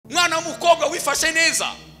umwana w'umukobwa wifashe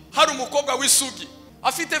neza. Hari umukobwa w'isugi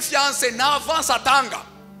afite fiance na avance atanga.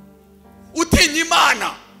 Utinya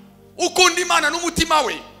Imana, ukunda Imana n'umutima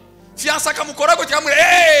we. Fiance akamukora ngo cyamwe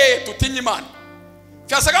tutinya Imana.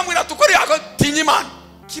 Fiance akamwira tukore yako tinya Imana.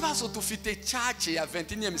 Kibazo dufite church ya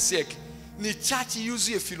 21e siècle ni church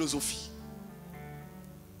yuzuye filosofi.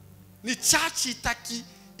 Ni church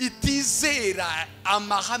itizera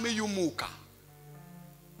amahame y'umwuka.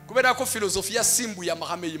 Kubera ko filosofi yasimbuye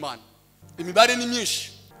amahame y'Imana. Imibare ni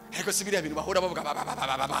myinshi. Ariko si biriya bintu bahora bavuga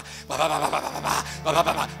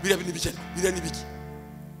biriya bintu bike biriya ni biki.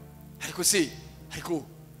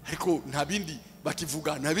 Ariko nta bindi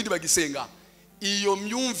bakivuga, nta bindi bagisenga. Iyo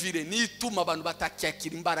myumvire ni ituma abantu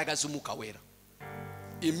batacyakira imbaraga z'umwuka wera.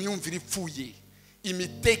 Imyumvire ipfuye,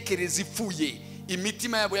 imitekerereze ipfuye,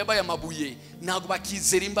 imitima yabo yabaye amabuye, ntabwo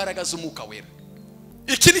bakizera imbaraga z'umwuka wera.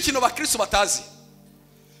 Iki ni kintu bakristo batazi.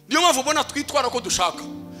 Niyo mpamvu ubona twitwara ko dushaka,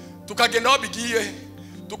 tukagenda aho bigiye,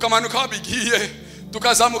 tukamanuka aho bigiye,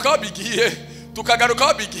 tukazamuka aho bigiye, tukagaruka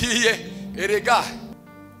aho bigiye. Erega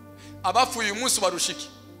abapfuye umunsi barushiki,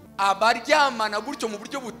 abaryamana gutyo mu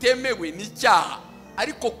buryo butemewe ni icyaha,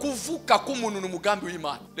 ariko kuvuka k'umuntu n'umugambi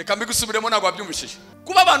w'Imana. Reka mbigusubiremo ntabwo wabyumvishije.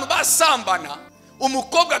 Kuba abantu basambana,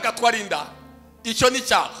 umukobwa agatwara inda, icyo ni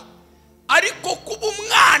icyaha, ariko kuba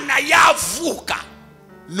umwana yavuka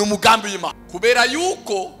n'umugambi w'Imana, kubera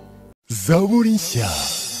yuko Zaburi nshya.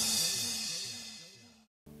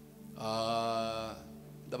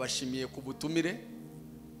 Ndabashimiye ku butumire.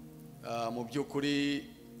 Mu by'ukuri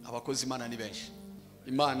abakozi Imana ni benshi.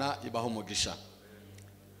 Imana ibahe umugisha.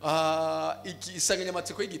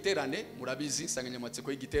 Insanganyamatsiko y'igiterane murabizi,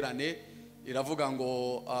 insanganyamatsiko y'igiterane iravuga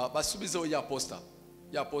ngo basubizeho ya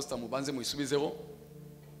posta mubanze muyisubizeho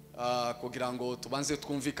kugira ngo tubanze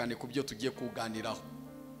twumvikane ku byo tugiye kuganiraho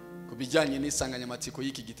ku bijyanye n'insanganyamatsiko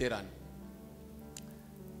y'iki giterane.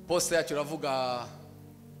 Posta yacu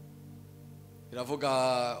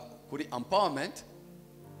iravuga kuri empowerment.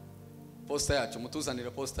 Posta yacu mutuzanire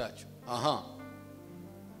posta yacu.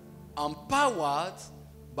 Empowered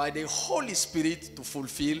by the Holy Spirit to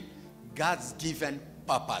fulfill God's given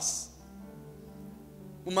purpose.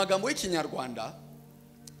 Mu magambo y'Ikinyarwanda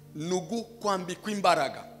nugu kwambikwa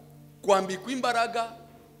imbaraga. Kwambikwa imbaraga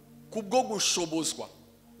kubwo gushobozwa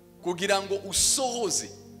kugira ngo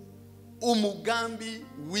usohoze umugambi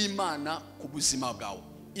w'Imana ku buzima bwawe.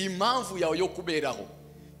 Impamvu yawe yo kuberaho,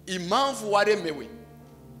 impamvu waremewe.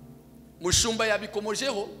 Mushumba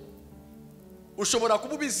yabikomojeho, ushobora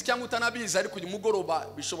kububizi cyangwa utanabizi, ariko uyu mugoroba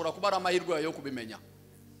bishobora kuba ari amahirwe yo kubimenya.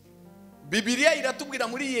 Bibiliya iratubwira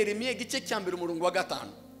muri Yeremiya igice cya 2 umurongo wa 5.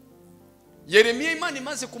 Yeremiya Imana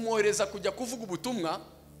imaze kumwohereza kujya kuvuga ubutumwa,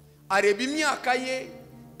 areba imyaka ye,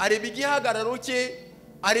 areba igihagararo cye,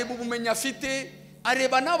 areba ubumenyi afite,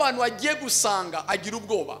 areba n'abantu agiye gusanga, agira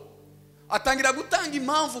ubwoba. Atangira gutanga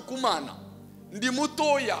impamvu ku Mana. Ndi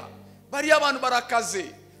mutoya, bari abantu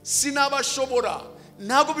barakaze, sinabashobora,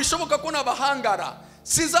 ntabwo bishoboka ko nabahangara,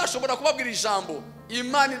 sizashobora kubabwira ijambo.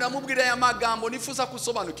 Imana iramubwira aya magambo nifuza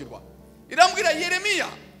kusobanukirwa. Irambwira Yeremiya,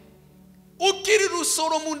 ukiri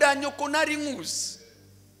rusoro mu nda nyoko nari nkuzi,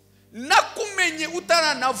 nakumenye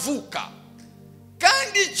utaranavuka,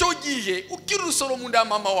 kandi icyo gihe ukiri rusoro mu nda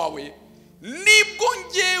mama wawe nibwo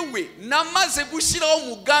ngewe namaze gushyiraho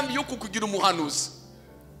umugambi yo kukugira umuhanuzi.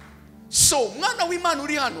 So mwana w'Imana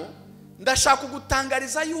uri hano, ndashaka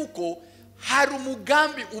kugutangariza yuko hari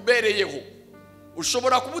umugambi ubereyeho.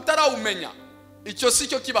 Ushobora kuba utarawumenya, icyo si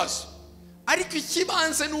cyo kibazo, ariko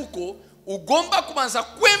ikibanze nuko ugomba kubanza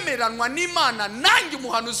kwemeranwa n'Imana. Nange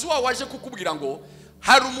umuhanuzi wawe waje kukubwira ngo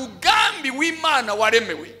hari umugambi w'Imana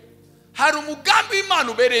waremewe, hari umugambi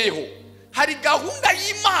w'Imana ubereyeho, hari gahunda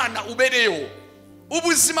y'Imana ubereyeho.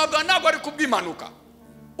 Ubuzima bwawe ntabwo ari kubwimanuka,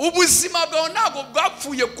 ubuzima bwawe ntabwo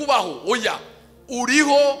bwapfuye kubaho. Oya,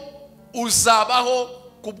 uriho, uzabaho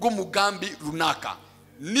kubw'umugambi runaka.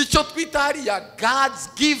 Nicyo twita hariya God's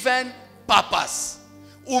given purpose.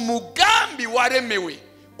 Umugambi waremewe,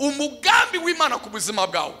 umugambi w'Imana ku buzima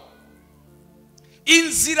bwawe,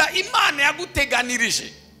 inzira Imana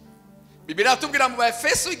yaguteganirije. Bibiliya tubwira mu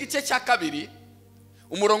Efeso igice cya 2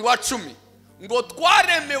 umurongo wa 10 ngo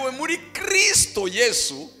twaremewe muri Kristo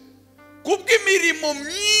Yesu kubw'imirimo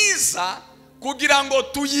myiza kugira ngo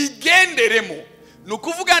tuyigenderemo.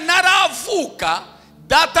 Nukuvuga naravuka,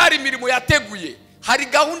 data hari imirimo yateguye, hari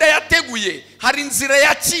gahunda yateguye, hari inzira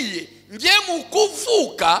yaciye. Ngiye mu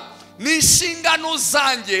kuvuka ni inshingano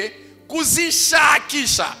zanjye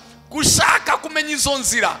kuzishakisha, gushaka kumenya izo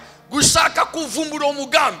nzira, gushaka kuvumbura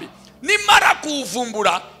umugambi. Nimara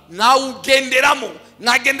kuvumbura nkawugenderamo,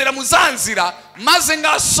 nkagendera mu za nzira, maze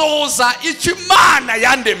ngasohoza icyo Imana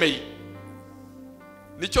yandemeye.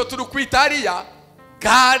 nicyo turi kwita hariya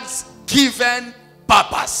God's given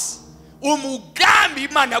purpose, umugambi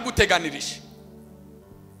Imana yaguteganirije.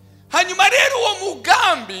 Hanyuma rero uwo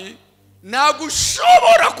mugambi ntabwo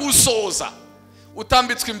ushobora kusoza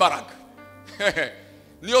utambitswe imbaraga.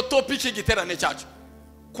 Niyo topic y'igiterane cyacu,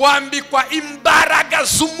 kwambikwa imbaraga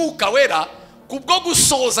z'umwuka wera kubwo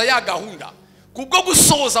gusoza ya gahunda, kubwo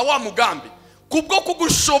gusoza wa mugambi, kubwo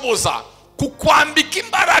kugushoboza, kukwambika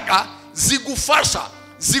imbaraga zigufasha,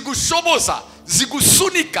 zigushoboza,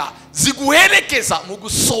 zigusunika, ziguherekeza mu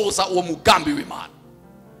gusoza uwo mugambi w'Imana.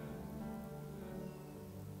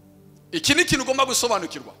 Iki ni ikintu ugomba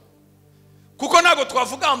gusobanukirwa, kuko ntabwo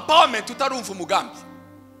twavuga empowerment utarumva umugambi.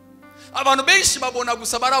 Abantu benshi babona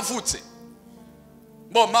gusa baravutse.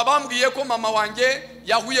 Bambwiye ko mama wanjye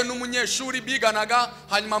yahuye n'umunyeshuri biganaga,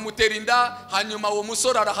 hanyuma mutera inda, hanyuma uwo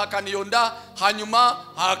musore arahakana iyo nda, hanyuma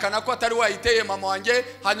ahakana ko atari wayiteye mama wanjye,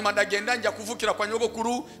 hanyuma ndagenda njya kuvukira kwa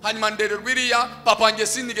nyogokuru, hanyuma ndererwa iriya, papa wanjye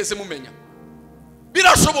sinigeze mumenya.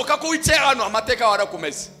 Birashoboka ko wicaye hano amateka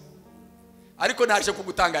warakomeze, ariko naje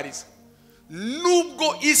kugutangariza,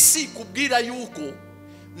 nubwo isi kubwira yuko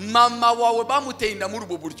mama wawe bamuteye inda muri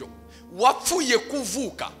ubu buryo, wapfuye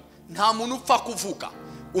kuvuka. Nta muntu upfa kuvuka.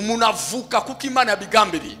 Umuntu avuka kuko Imana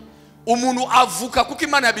yabigambiriye. Umuntu avuka kuko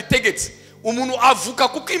Imana yabitegetse. Umuntu avuka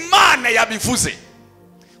kuko Imana yabivuze.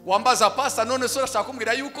 Wambaza pastor, none so urashaka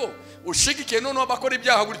kumbwira yuko ushigikiye none abakora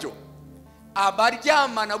ibyaha gutyo?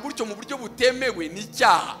 Abaryamana gutyo mu buryo butemewe ni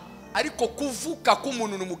icyaha, ariko kuvuka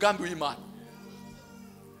k'umuntu n'umugambi w'Imana.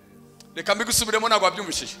 Reka mbigusubiremo ntabwo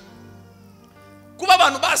wabyumvishije. Kuba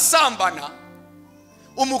abantu basambana,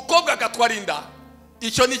 umukobwa agatwara inda,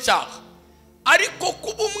 icyo ni cyaha, ariko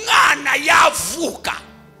kuba umwana yavuka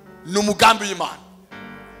n'umugambi w'Imana.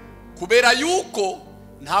 Kubera yuko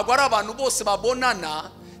ntabwo ari abantu bose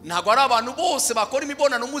babonana, ntabwo ari abantu bose bakora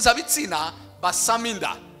imibonano mpuzabitsina basama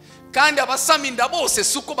inda, kandi abasama inda bose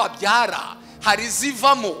suko babyara, hari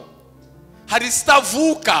zivamo, hari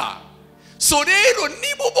zitavuka. So rero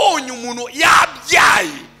niba ubonye umuntu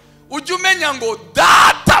yabyaye, ujye umenya ngo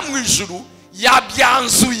data mu ijuru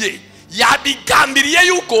yabyanzuye, yabigambiriye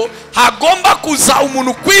yuko hagomba kuza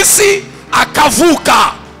umuntu ku isi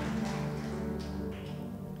akavuka.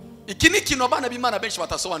 Iki ni ikintu abana b'Imana benshi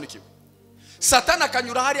batasobanukiwe. Satani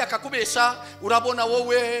akanyura hari akakubesha, urabona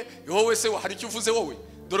wowe se hari icyo uvuze, wowe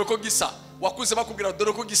dore ko gisa, wakuze bakubwira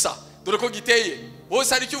dore ko gisa, dore ko giteye, wowe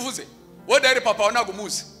hari icyo uvuze, wowe dare papa wa ntago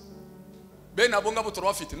muzi. Bene abo ngabo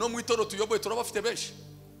turabafite no mu itoro tuyoboye, turabafite benshi,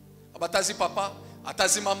 abatazi papa,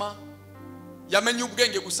 atazi mama, yamenye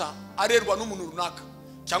ubwenge gusa arerwa n'umuntu runaka,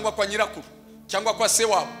 cyangwa kwa nyirakuru, cyangwa kwa se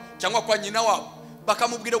wabo, cyangwa kwa nyina wabo.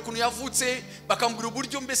 Bakamubwira ukuntu yavutse, bakamubwira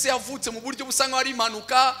uburyo mbese yavutse mu buryo busa nkaho ari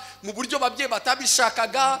impanuka, mu buryo babye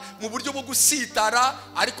batabishakaga, mu buryo bwo gusitara.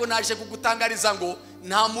 Ariko naje kugutangariza ngo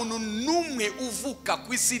nta muntu numwe uvuka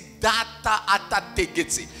ku isi data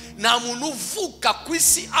atategetse. Nta muntu uvuka ku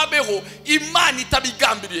isi abeho Imana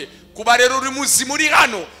itabigambiriye. Kuba rero uri muzima uri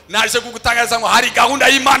hano, naje kugutangariza ngo hari gahunda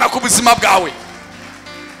y'Imana ku buzima bwawe.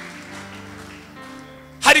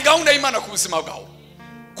 Hari gahunda y'Imana ku buzima bwawe.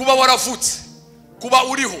 Kuba waravutse, kuba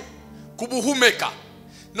uriho, kuba uhumeka.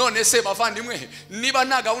 None se bavandimwe, niba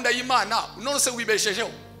nta gahunda y'Imana, none se wibeshejeho?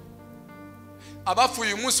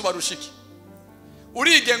 Abapfuye umunsi barushiki.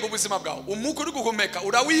 Urigenga ubuzima bwawe, umwuka uri guhumeka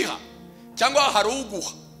urawiha cyangwa hari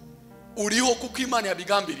uguha? Uriho kuko Imana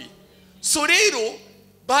yabigambiriye. So rero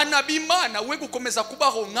bana b'Imana, we gukomeza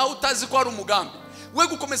kubaho nkaho utazi ko ari umugambi, we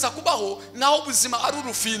gukomeza kubaho naho ubuzima ari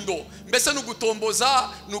urufindo, mbese nugutomboza,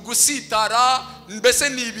 nugusitara, mbese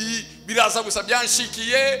nibi biraza gusa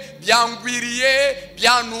byanshikiye, byangwiriye,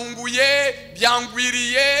 byanunguye,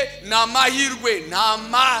 byangwiriye. Nta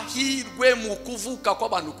mahirwe mu kuvuka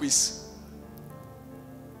kw'abantu ku isi.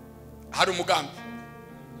 Hari umugambi.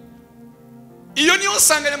 Iyo niyo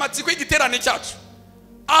nsanganyamatsiko y'igiterane cyacu,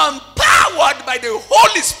 empowered by the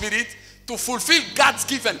Holy Spirit to fulfill God's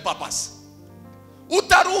given purpose.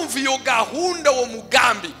 Utarumva iyo gahunda wo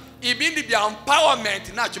mugambi, ibindi bya empowerment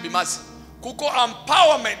ntacyo bimaze, kuko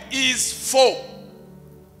empowerment is for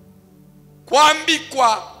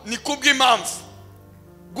kwambikwa ni kubw'impamvu,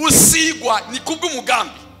 gusigwa ni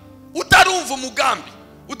kubw'umugambi. Utarumva umugambi,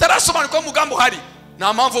 utarasobanukwa umugambi uhari,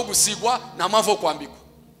 nta mpamvu yo gusigwa, nta mpamvu yo kwambikwa.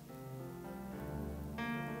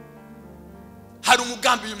 Hari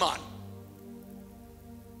umugambi w'Imana.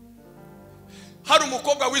 Hari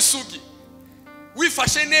umukobwa w'isugi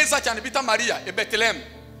wifashe neza cyane bita Maria e Bethlehem.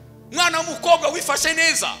 Mwana w'umukobwa wifashe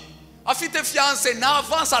neza, afite fiancé na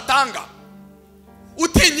avance atanga.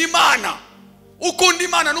 Utinya Imana, ukunda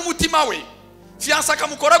Imana n'umutima we. Fiancé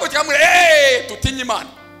akamukora go cyamure tutinya Imana.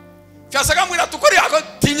 Fiancé akamwira tukori yako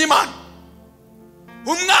tinya Imana.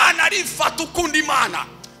 umwana arifata ukunda Imana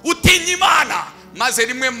utinya Imana maze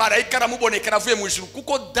rimwe marayika aramubonekera avuye mu ijuru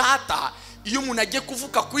kuko data iyo umuntu agiye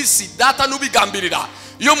kuvuka ku isi data nubigambirira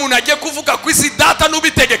iyo umuntu agiye kuvuka ku isi data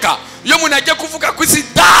nubitegeka iyo umuntu agiye kuvuka ku isi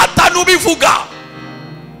data nubivuga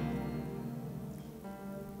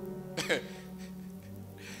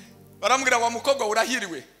baramubwira wa mukobwa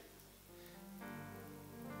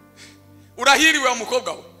urahiriwe wa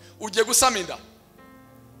mukobwa we ugiye gusama inda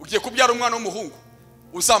ugiye kubyara umwana w'umuhungu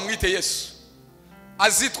uzamwite Yesu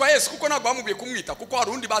azitwa Yesu kuko ntabwo bamubwiye kumwita kuko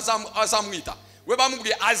hari undi bazamwita we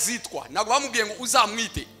bamubwiye azitwa ntabwo bamubwiye ngo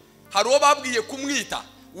uzamwite hari uwo babwiye kumwita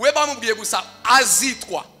we bamubwiye gusa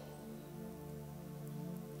azitwa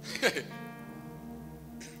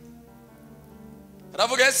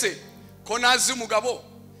aravuga ese ko nazi umugabo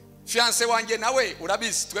fiancé wanjye nawe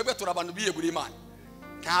urabizi twebwe turabantu biyegura Imana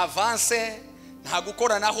nta avance nta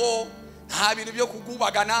gukoranaho nta bintu byo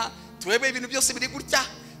kugubagana twebwe ibintu byose biri gutya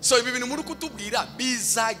so ibi bintu muri kutubwira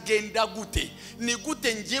bizagenda gute ni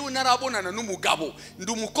gute ngewe narabonana n'umugabo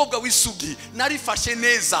ndi umukobwa w'isugi narifashe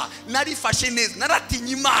neza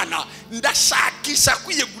naratinya Imana ndashakisha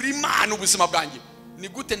kwiyegura Imana ubuzima bwanjye ni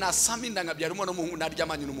gute nasama inda nkabyara umwana w'umuhungu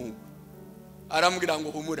naryamanye n'umuhungu arambwira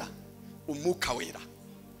ngo humura umwuka wera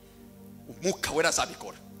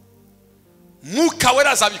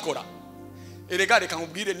azabikora erega reka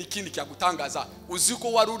nkubwire n'ikindi cyagutangaza uzi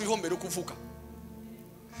ko wari uriho mbere kuvuka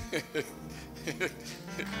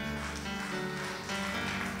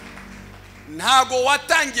ntago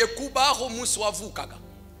watangiye kubaho umunsi wavukaga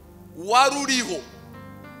wari uriho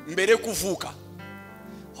mbere kuvuka.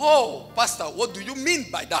 Oh pastor, what do you mean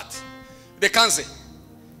by that? Reka nze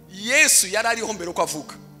Yesu yari ariho mbere ko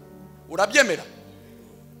avuka urabyemera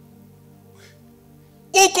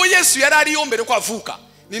uko Yesu yari ariho mbere ko avuka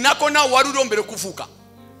ni nako nawe wari uriho mbere kuvuka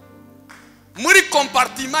muri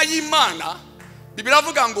compartiment y'Imana Biblia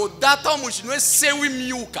avuga ngo data w'umujinwe se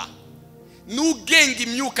w'imyuka n'ugenga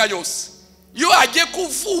imyuka yose iyo agiye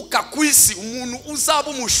kuvuka ku isi umuntu uzaba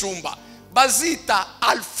umushumba bazita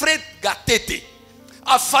Alfred Gatete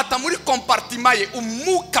afata muri compartiment ye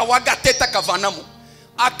umwuka wa Gatete akavanamo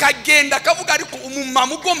akagenda akavuga ariko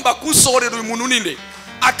umumama ugomba kusorera uyu muntu ninde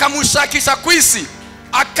akamushakisha ku isi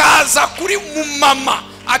akaza kuri umumama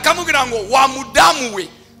akamubwira ngo wa mudamu we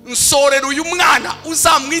nsorera uyu mwana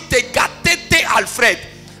uzamwite Gatete Alfred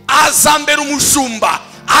azambera umushumba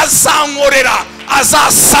azankorera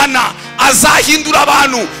azasana azahindura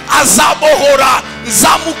abantu azabohora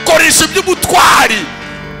nzamukoresha iby'ubutwari.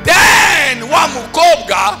 Then wa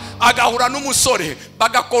mukobwa agahura n'umusore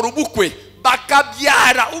bagakora ubukwe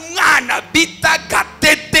bakabyara umwana bita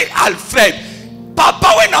Gatete Alfred.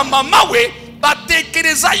 Papa we na mama we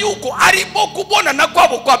batekereza yuko arimo kubonana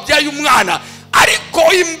kwabo kwabyaye umwana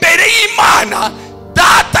ariko imbere y'Imana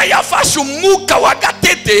data yafashe umwuka wa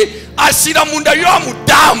Gatete ashyira mu nda y'uwo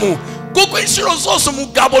mudamu kuko inshuro zose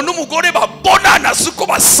umugabo n'umugore babonana suko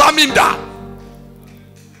basama inda.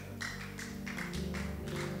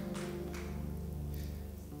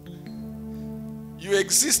 You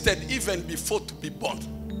existed even before to be born.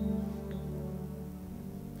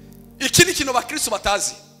 Iki ni kintu bakristo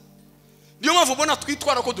batazi. Niyo mpamvu ubona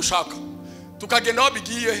twitwara ko dushaka tukagenda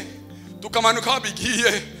wabigiye tukamanuka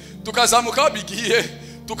wabigiye tukazamuka wabigiye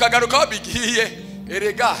tukagaruka wabigiye.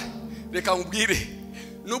 Erega reka nkubwire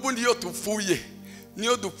nubundi yo tupfuye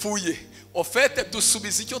niyo dupfuye ofete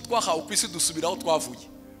dusubiza icyo twahawe ku isi dusubiraho twavuye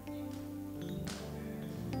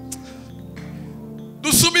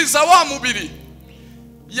dusubiza wa mubiri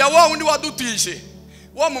ya wa undi wadutije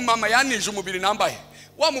wa mumama yanije umubiri nambaye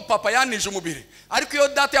wa mupapa yanije umubiri ariko iyo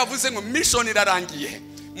data yavuze ngo mission irarangiye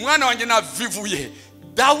mwana wanjye navivuye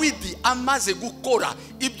Dawidi amaze gukora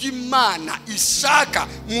iby'Imana ishaka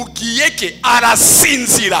mugiyeke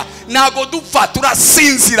arasinzira nago dupfa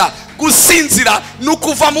turasinzira gusinzira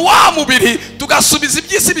nukuva mu wa mubiri tugasubiza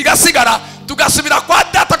iby'isi bigasigara tugasubira kwa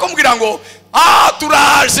data ko mbwira ngo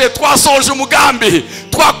turaje twasoje umugambi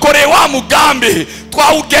twakoreye wa mugambi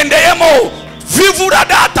twawugendeyemo vivura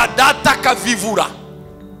data kavivura.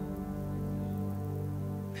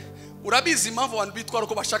 Urabizi impamvu abantu bitwara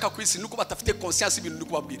ko bashaka ku isi nuko batafite conscience ibintu ndi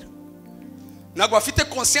kubabwira ntabwo bafite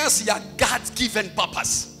conscience ya God given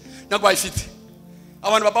purpose ntabwo bayifite.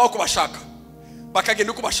 Abantu babaho ko bashaka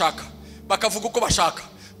bakagenda uko bashaka bakavuga uko bashaka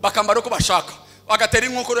bakambara uko bashaka agatera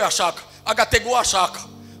inkokoro yashaka agatega uwo ashaka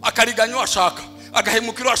akariganya uwo ashaka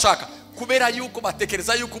agahemukira uwo ashaka kubera yuko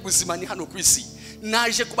batekereza yuko ubuzima ni hano ku isi.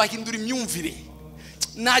 Naje kubahindura imyumvire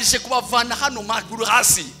naje kubavana hano maguru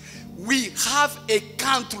hasi We have a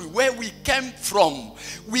country where we came from.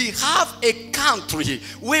 We have a country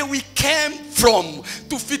where we came from.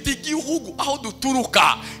 Tufite igihugu aho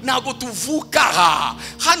duturuka nago tuvuka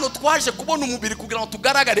hano twaje kubona umubiri kugira ngo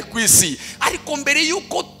tugaragare ku isi, ariko mbere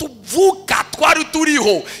yuko tuvuka twari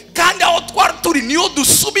turiho, kandi aho twari turi niyo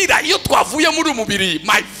dusubira iyo twavuye muri umubiri.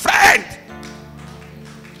 My friend,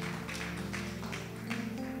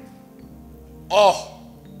 oh,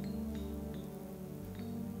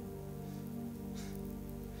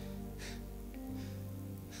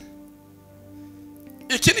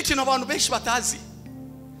 iki ni kintu abantu benshi batazi.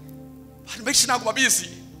 Abantu benshi ntabwo babizi.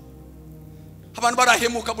 Abantu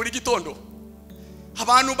barahemuka buri gitondo.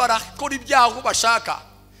 Abantu barakora ibyaha bashaka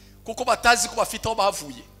kuko batazi ko bafite aho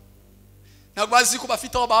bavuye. Ntabwo bazi ko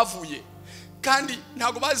bafite aho bavuye, kandi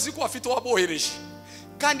ntabwo bazi ko bafite aho bohereje,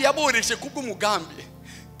 kandi yabohereje kubw'umugambi,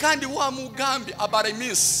 kandi wa mugambi abara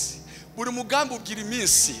iminsi. Buri mugambi ugira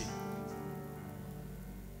iminsi.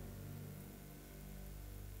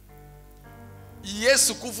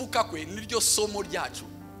 Yesu kuvuka kwe niryo somo ryacu.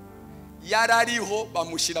 Yarariho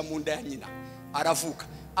bamushira mu nda ya nyina, aravuka,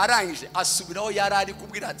 arangije asubiraho yarari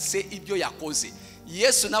kubwira se ibyo yakoze.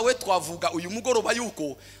 Yesu nawe twavuga uyu mugoroba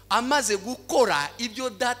yuko amaze gukora ibyo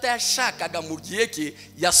data yashakaga mu gihe ke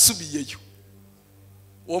yasubiyeyo.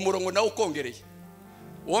 Uwo murongo nawe ukongereye,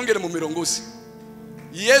 wongere mu mirongozi.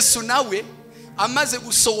 Yesu nawe amaze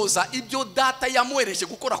gusohoza ibyo data yamwereje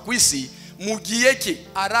gukora ku isi, mu gihe ke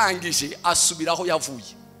arangije asubiraho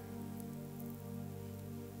yavuye.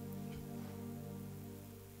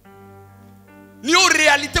 Niyo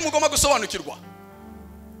realite mugomba gusobanukirwa.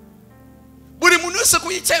 Buri muntu wese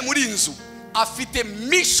ko yicaye muri inzu afite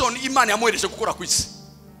mission Imana yamwereje gukora ku isi.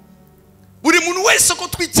 Buri muntu wese ko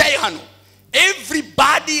twicaye hano,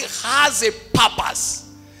 everybody has a purpose,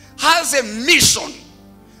 has a mission,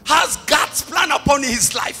 has God's plan upon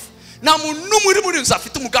his life. Na muntu muri inzu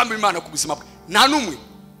afite umugambi w'Imana ku buzima bwe. Na numwe.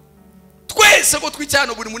 Twese ko twicaye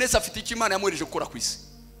hano buri muntu wese afite icyo Imana yamwereje gukora ku isi.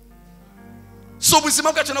 So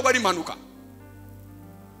ubuzima bwacu ntabwo ari impanuka.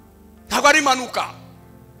 Ntabwo ari impanuka.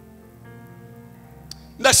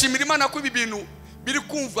 Ndashimira Imana ko ibi bintu biri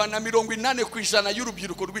kumva na 80%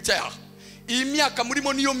 y'urubyiruko rwicaye aha. Iyi myaka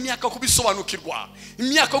murimo niyo myaka kubisobanukirwa.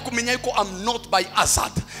 Imyaka yo kumenya yuko I'm not by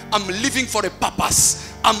hazard. I'm living for a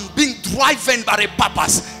purpose. I'm being driven by a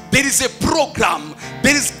purpose. There is a program.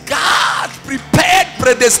 There is God prepared,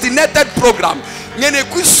 predestinated program. Nyene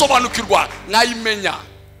kwisobanukirwa nayimenya.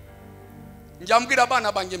 Njambwira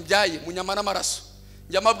abana bange mbyaye munyamana maraso.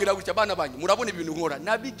 Njamabwira gutya abana bange murabona ibintu nkora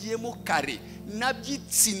nabigiyemo kare,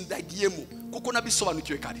 nabyitsindagiyemo kuko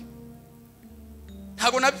nabisobanukiwe kare.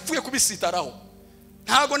 Ntago nabipfuye kubisitaraho.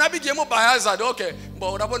 Ntago nabigiyemo by hazard. Okay,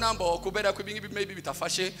 mbo urabona mbo kubera ko ibingibi maybe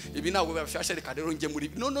bitafashe, ibi ntabwo bafashe reka rero nge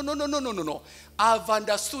muri. No. I've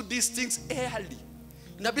understood these things early.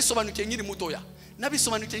 Nabisobanukiye nkiri mutoya.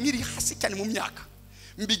 Nabisobanukiye nkiri hasi cyane mu myaka.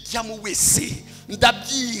 Mbijyamo wese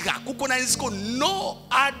ndabyiga kuko nari ko no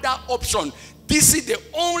other option. This is the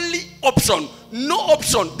only option. No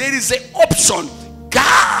option. There is an option.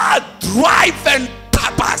 God driven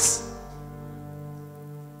purpose.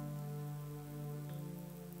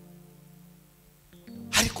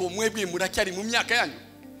 Ariko mwebwe muracyari mu myaka yanyu.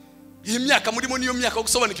 Iyi myaka murimo niyo myaka yo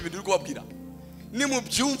gusobanukira ibintu biri kubabwira. Ni mu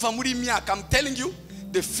byumva muri myaka, I'm telling you,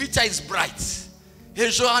 the future is bright.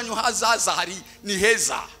 Ejo hanyu hazaza hari ni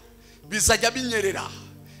heza. Bizajya binyerera.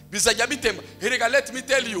 Bizajya bitemba. Herega, let me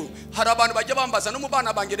tell you, hari abantu bajya bambaza no mu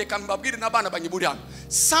bana bange reka mbabwire n'abana bange buri hano.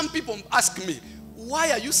 Some people ask me,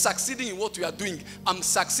 why are you succeeding in what you are doing? I'm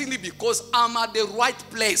succeeding because I'm at the right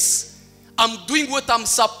place. I'm doing what I'm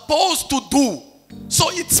supposed to do.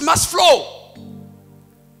 So it must flow.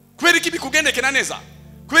 Kubera iki bikugendekena neza,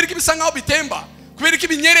 kubera iki bisa nkaho bitemba, kubera iki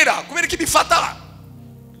binyerera, kubera iki bifata.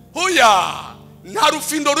 Hoya, nta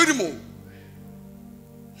rufindo rurimo.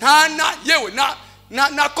 Yewe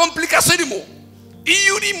na complication irimo.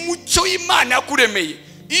 Iyo uri mucyo Imana yakuremeye,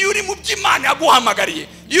 iyo uri mu by'Imana yaguhamagariye,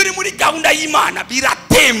 iyo uri muri gahunda y'Imana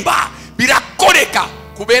biratemba, birakoreka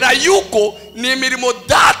kubera yuko ni imirimo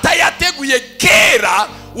data yateguye kera.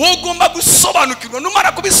 Wogomba gusobanukirwa,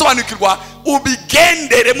 numara kubisobanukirwa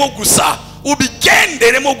ubigenderemo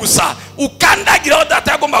gusa, ukandagira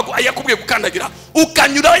data yagomba yakubwiye gukandagira,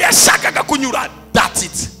 ukanyura yashakaga kunyura. That's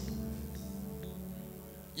it.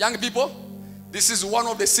 Young people, this is one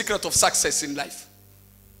of the secrets of success in life.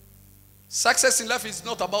 Success in life is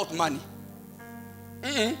not about money.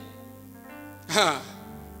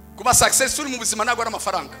 Kuba successful mu buzima ntabwo ari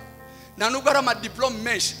amafaranga.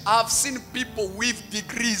 Diploma. I've seen people with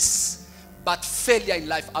degrees but failure in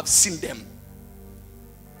life. I've seen them.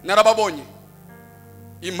 Narababonye.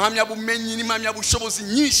 impamyabumenyi n'impamyabushobozi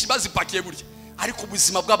nyinshi bazipakiye burya, ariko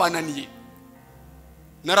ubuzima bw'abananiye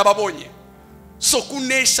narababonye. So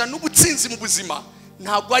kunesha n'ubutsinzi mu buzima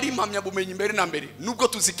ntabwo ari impamyabumenyi mbere na mbere nubwo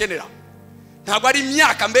tuzikenera, ntabwo ari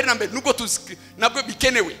imyaka mbere na mbere nubwo nabwo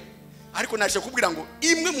bikenewe, ariko naje kubwira ngo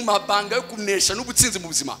imwe mu mabanga yo kunesha n'ubutsinzi mu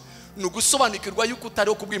buzima ni ugusobanukirwa yuko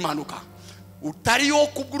utariho kubw'impanuka, utariho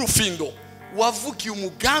kubw'urufindo, wavukiye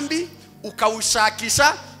umugambi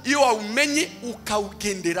ukawushakisha, iyo wawumenye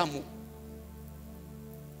ukawugenderamo.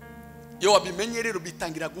 Iyo wabimenye rero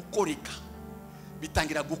bitangira gukoreka.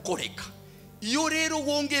 Iyo rero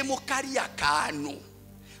wongeyemo kariya kantu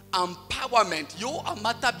empowerment, yo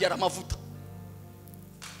amata byara amavuta.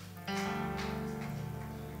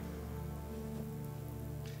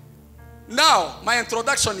 Now my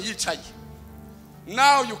introduction yicaye,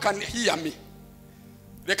 now you can hear me.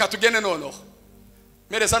 Reka tugende noneho,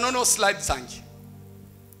 mereza noneho slide zanjye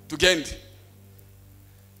tugende.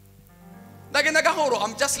 Ndagenda gahoro,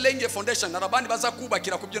 I'm just laying a foundation. Narabandi baza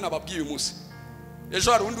kubakira kubyo nababwiye uyu munsi.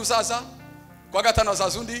 Ejo hari undi uzaza, kwa gatanu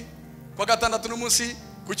azaza undi, kwa gatandatu n'umunsi,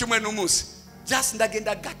 ku cyumweru n'umunsi. Just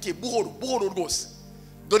ndagenda gake buhoro rwose.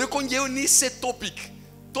 Dore ko ngewe nise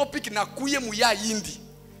topic nakuye mu ya yindi.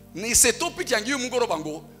 Nise topic yangiye umugoroba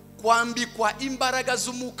ngo kwambikwa imbaraga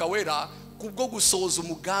z'umwuka wera kubwo gusohoza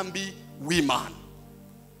umugambi w'Imana.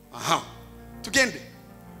 Aha, tugende.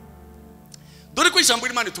 Dore ko ijambo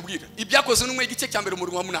ry'Imana itubwira ibyakoze n'umwe igice cya mbere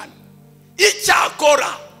umurongo wa 8.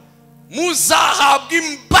 Icyakora muzahabwa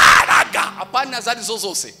imbaraga, apana zari zo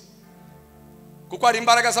zose, kuko hari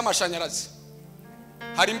imbaraga z'amashanyarazi,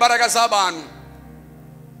 hari imbaraga z'abantu,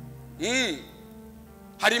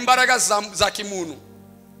 hari imbaraga za kimuntu,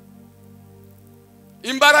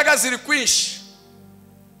 imbaraga ziri kwinshi.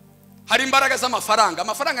 Hari imbaraga z'amafaranga,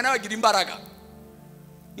 amafaranga nayo agira imbaraga,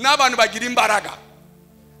 n'abantu bagira imbaraga,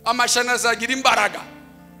 amashanyarazi agira imbaraga,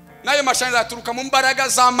 nayo mashanyarazi aturuka mu imbaraga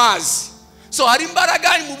z'amazi. So hari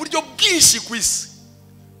imbaraga mu buryo bwinshi ku isi.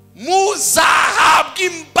 Muzahabwa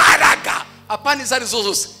imbaraga, apana izari zo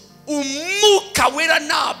zose, umwuka wera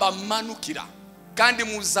nabamanukira, kandi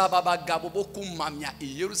muzaba abagabo bo kumamya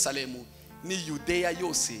i Yerusalemu ni Yudeya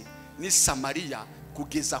yose ni Samariya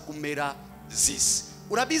kugeza kumera zisi.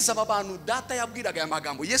 Urabiza aba bantu data yabwiraga aya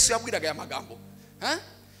magambo, Yesu yabwiraga aya magambo,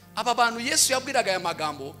 aba bantu Yesu yabwiraga aya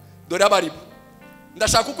magambo, dore abaribo.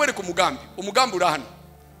 Ndashaka kukwereka umugambi urahano.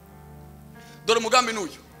 Dore umugambi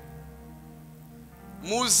n'uyu: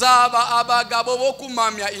 muzaba abagabo bo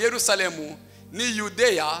kumamya i Yerusalemu ni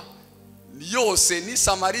Yudeya yose ni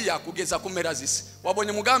Samariya kugeza kumera zisi.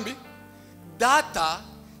 Wabonye umugambi? Data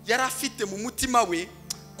yarafite mu mutima we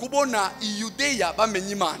kubona i Yudeya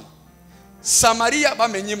bamenye Imana, Samariya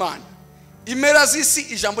bamenye Imana, imera zisi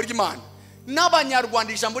ijambo ry'Imana,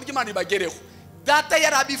 n'abanyarwanda ijambo ry'Imana ibagereho. Data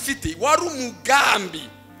yarabifite, wari umugambi,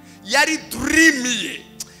 yari dream ye,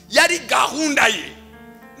 yari gahunda ye.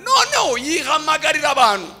 Noneho yihamagarira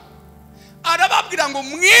abantu, arababwira ngo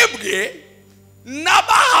mwebwe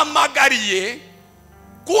nabahamagariye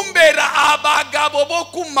kumbera abagabo bo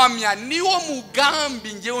kumamya, niwo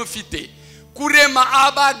mugambi ngewe mfite, kurema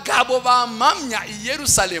abagabo bamamya i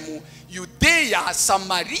Yerusalemu, Yudeya,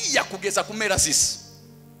 Samariya kugeza kumera zisi.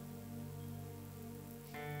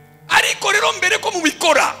 Ariko rero mbere ko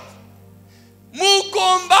mubikora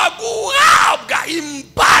mugomba guhabwa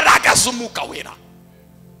imbaraga z'umwuka wera,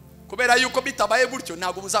 kubera yuko bitabaye gutyo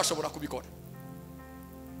ntabwo muzashobora kubikora.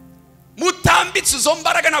 Mutambitse izo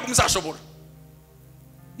mbaraga ntabwo muzashobora,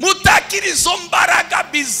 mutakiri izo mbaraga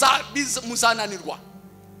muzananirwa.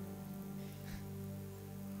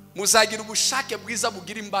 Muzagira ubushake bwiza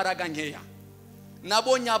bugira imbaraga nkeya.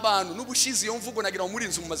 Nabonye abantu n'ubushizi, iyo mvugo nagira muri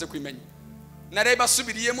inzu mumaze kwimenya, nareba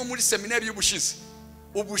subiriyemo muri seminari y'ubushizi.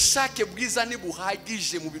 Ubushake bwiza ni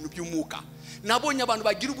buhagije mu bintu by'umwuka. Nabonye abantu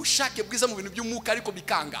bagira ubushake bwiza mu bintu by'umwuka ariko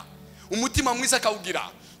bikanga. Umutima mwiza akawugira,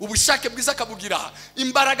 ubushake bwiza akabugira,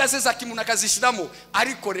 imbaraga ze za kimuntu akazishiramo,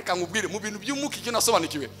 ariko reka nkubwire mu bintu by'umwuka icyo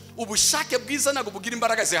nasobanukiwe, ubushake bwiza ntabwo bugira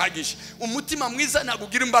imbaraga zihagije, umutima mwiza ntabwo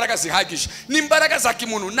ugira imbaraga zihagije, n'imbaraga za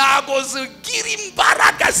kimuntu ntabwo zigira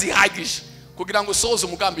imbaraga zihagije kugira ngo usohoze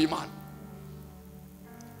umugambi w'Imana.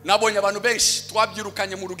 Nabonye abantu benshi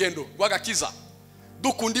twabyirukanye mu rugendo rw'agakiza,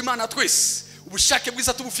 dukunda Imana twese, ubushake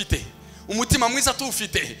bwiza tubufite, umutima mwiza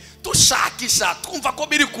tuwufite, tushakisha twumva ko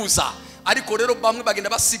biri kuza, ariko rero bamwe bagenda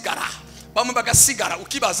bagasigara,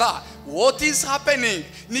 ukibaza what is happening,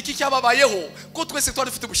 niki cyababayeho ko twese twari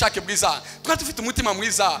dufite ubushake bwiza, twari dufite umutima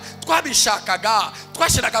mwiza, twabishakaga,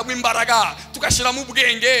 twashiragamo imbaraga, tugashiramo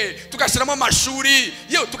ubwenge, tugashiramo amashuri,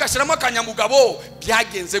 yewe tugashiramo akanyamugabo.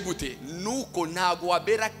 Byagenze gute? Nuko ntago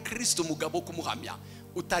wabera Kristo umugabo kumuhamya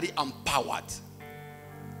utari empowered.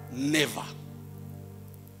 Never.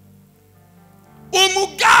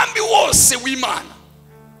 wose w'Imana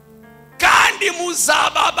kandi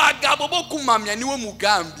muzaba abagabo bo kumamya niwe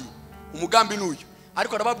mugambi. Umugambi n'uyu,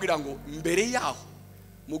 ariko arababwira ngo mbere yaho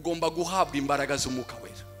mugomba guhabwa imbaraga z'Umwuka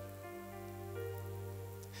Wera.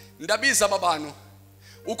 Ndabiza aba bantu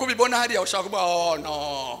uko bibona hariya ushaka kuvuga oh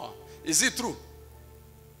no, is it true?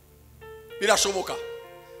 Birashoboka?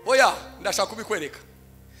 Oya, ndashaka kubikwereka.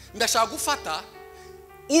 Ndashaka gufata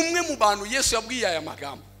umwe mu bantu Yesu yabwiye aya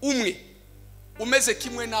magambo, umwe umeze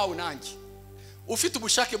kimwe nawe nanjye, ufite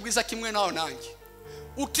ubushake bwiza kimwe nawe nanjye,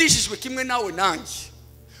 ukijijwe kimwe nawe nanjye,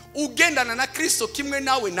 ugendana na Kristo kimwe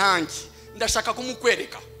nawe nanjye. Ndashaka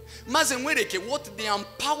kumukwereka maze nkwereke what the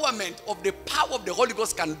empowerment of the power of the Holy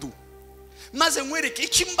Ghost can do. Maze nkwereke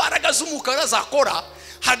icyo imbaraga z'Umwuka zakora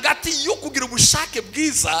hagati yo kugira ubushake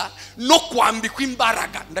bwiza no kwambikwa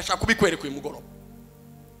imbaraga. Ndashaka kubikwereka uyu mugoroba.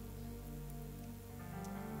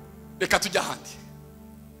 Reka tujya ahandi.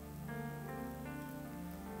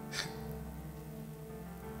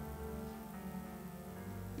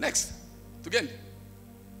 Next, tugende.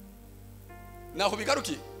 Naho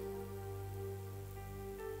bigaruki.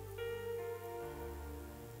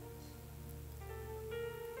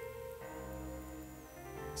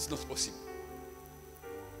 It's not possible.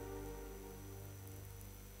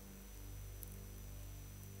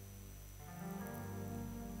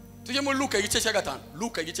 Tujye muri Luka igice cya 5.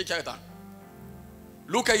 Luka igice cya 5.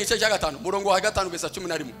 Luka igice cya 5 murongo wa 5 kugeza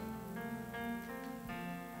 11.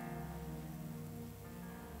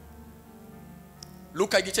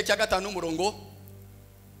 Luka igice cya 5 murongo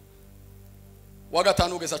wa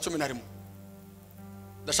 5 kugeza 11.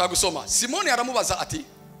 Ndashaka gusoma. Simoni aramubaza ati,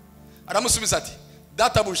 aramusubiza ati,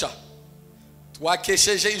 databuja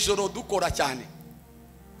twakesheje ijoro dukora cyane,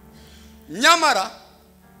 nyamara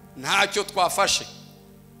ntacyo twafashe,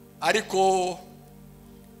 ariko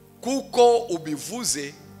kuko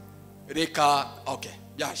ubivuze reka okay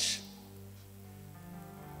byaje.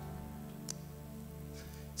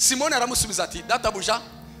 Simoni aramusubiza ati, databuja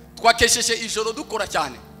twakesheje ijoro dukora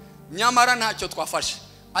cyane, nyamara ntacyo twafashe,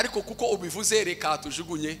 ariko kuko ubivuze reka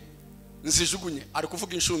tujugunye nzijugunye. Ari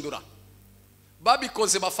kuvuga inshundura.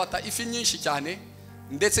 Babikoze bafata ifi nyinshi cyane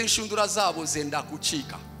ndetse inshundura zabo zenda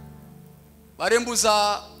gucika.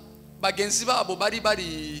 Barembuza bagenzi babo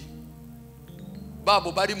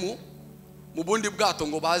bari mu bundi bwato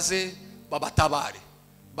ngo baze babatabare.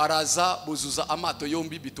 Baraza buzuza amato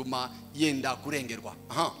yombi bituma yenda kurengerwa.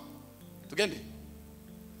 Aha, tugende.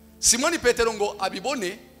 Simoni Petero ngo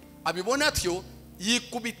abibone atyo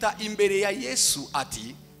yikubita imbere ya Yesu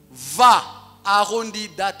ati, va aho ndi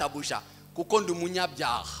databuja, kuko ndi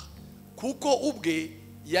umunyabyaha. Kuko ubwe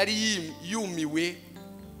yari yumiwe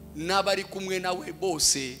n'abari kumwe nawe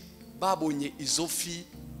bose babonye izo fi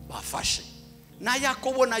bafashe. Na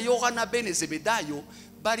Yakobo na Yohana bene Zebedayo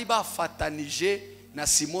bari bafatanije na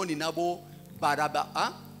Simoni nabo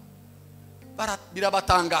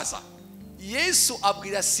birabatangaza. Yesu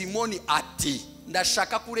abwira Simoni ati,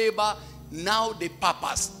 ndashaka kureba now the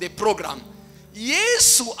purpose, the program.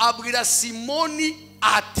 Yesu abwira Simoni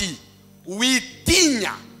ati,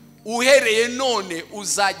 witinya, uhereye none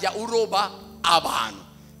uzajya uroba abantu.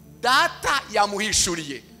 Data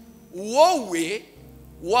yamuhishuriye, wowe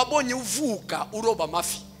wabonye uvuka uroba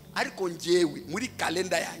amafi, ariko njyewe muri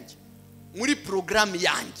kalenda yanjye, muri program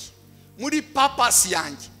yanjye, muri purpose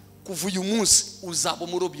yanjye, kuva uyu munsi uzaba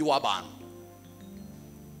umurobyi w'abantu.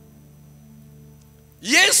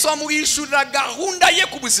 Yesu amuhishurira gahunda ye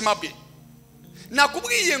ku buzima bwe.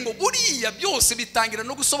 Nakubwiye ngo buriya byose bitangira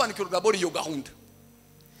no gusobanukirwa buri iyo gahunda.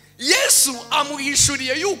 Yesu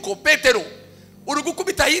amuhishuriye yuko Petero uri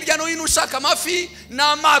gukubita hirya no hino ushaka amafi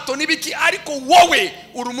n'amato n'ibiki, ariko wowe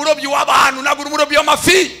uri umurobyi w'abantu ntabwo uri umurobyi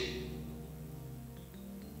w'amafi.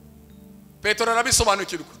 Petero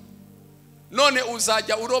arabisobanukirwa. None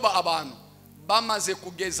uzajya uroba abantu. Bamaze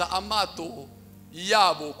kugeza amato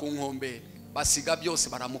yabo ku nkombe, basiga byose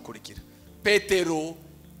baramukurikira. Petero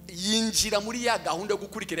yinjira muri ya gahunda yo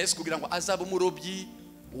gukurikira Yesu kugira ngo azabe umurobyi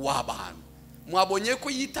w'abantu. Mwabonye ko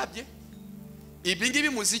yitabye. Ibi ngibi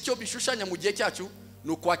muzicyo bishushanya mu gihe cyacu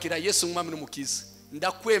no kwakira Yesu nk'umwami n'umukiza.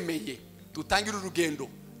 Ndakwemeye, tutangire urugendo,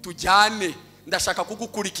 tujyane, ndashaka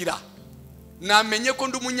kugukurikira. Namenye ko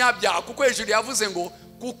ndi umunyabyaha, kuko hejuru yavuze ngo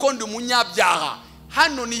kuko ndi umunyabyaha.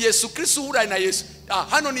 Hano ni Yesu Kristo uhura na Yesu.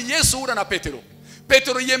 Hano ni Yesu uhura na Petero.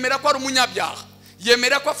 Petero yemera ko ari umunyabyaha,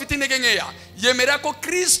 yemera ko afite intege nkeya, yemera ko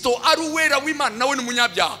Kristo ari uwera w'Imana nawe ni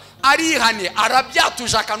umunyabyaha. Arihane,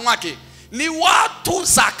 arabyatuje akanwa ke. Ni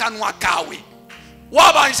watuza akanwa kawe,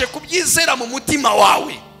 wabanje kubyizera mu mutima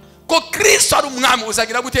wawe ko Kristo ari umwami,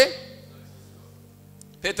 uzagira gute?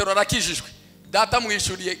 Petero arakijijwe. Data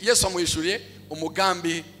amwishuriye, Yesu amwishuriye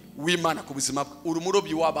umugambi w'Imana ku buzima bwe, uri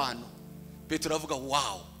umurobyi w'abantu. Petero aravuga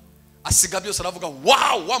wow, asiga byose aravuga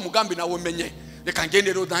wow, wa mugambi nawe menye, reka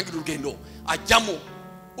ngende rero ntangira urugendo ajyamo.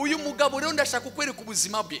 Uyu mugabo rero ndashaka kukwereka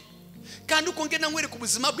ubuzima bwe, kandi uko ngena nkwereka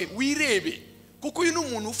ubuzima bwe wirebe, kuko uyu ni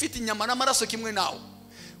umuntu ufite inyama n'amaraso kimwe nawe.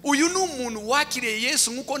 Uyu ni umuntu wakiriye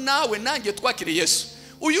Yesu nkuko nawe nanjye twakiriye Yesu.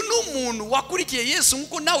 Uyu ni umuntu wakurikiye Yesu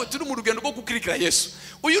nkuko nawe turi mu rugendo rwo gukurikira Yesu.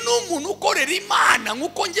 Uyu ni umuntu ukorera Imana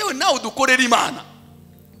nkuko ngewe nawe dukorera Imana.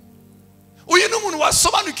 Uyu ni umuntu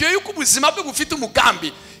wasobanukiwe yuko ubuzima bwe bufite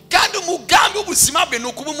umugambi, kandi umugambi w'ubuzima bwe ni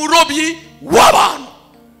ukuba umurobyi w'abantu.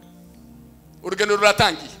 Urugendo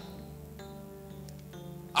ruratangiye,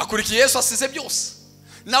 akurikiye Yesu, asize byose.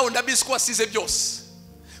 Nawe ndabizi ko wasize byose,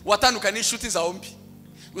 watandukanye n'inshuti zawe mbi,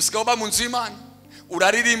 usigaye uba mu nzu y'Imana,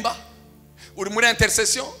 uraririmba, uri muri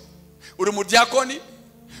intercession, uri mu diakoni,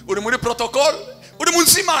 uri muri protocol, uri mu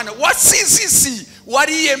nzu y'Imana, wasize isi,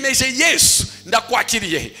 wariyemeje Yesu,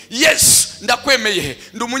 ndakwakiriye Yesu, ndakwemeye,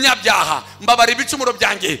 ndi umunyabyaha, mbabara ibicumuro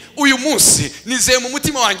byanjye, uyu munsi nizeye mu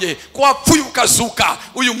mutima wanjye ko wapfuye ukazuka,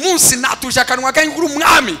 uyu munsi natuje akanwa kanjye uri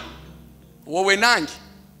umwami. Wowe nanjye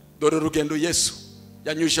dore urugendo Yesu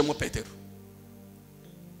yanyujemo Petero.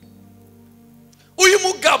 Uyu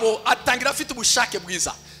mugabo atangira afite ubushake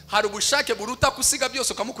bwiza. Hari ubushake buruta kusiga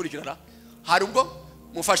byose ukamukurikirana. Hari ubwo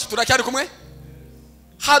mufashe turacyari kumwe.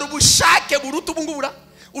 Hari ubushake buruta ubungubura.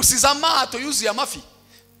 Usize amato yuzuye amafi.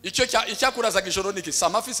 Icyo icyakurazaga ijoro niki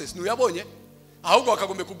samafi se ntuyabonye, ahubwo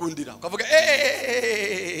bakagombe kugundira ukavuga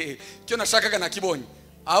cyo nashakaga nakibonye.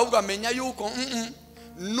 Ahubwo amenya yuko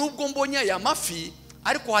nubwo mbonye aya mafi,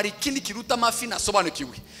 ariko hari ikindi kiruta amafi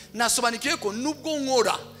nasobanukiwe ko nubwo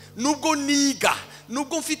nkora, nubwo niga,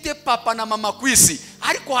 nubwo mfite papa na mama kwisi,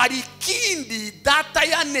 ariko hari ikindi data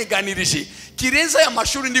yaneganirije kirenze aya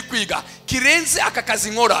mashuri ndi kwiga, kirenze aka kazi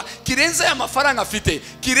nkora, kirenze aya mafaranga mfite,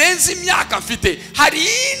 kirenze imyaka mfite. Hari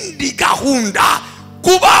indi gahunda,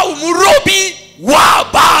 kuba umurobi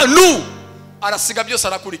w'abantu. Arasiga byose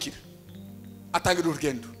arakurikira, atangira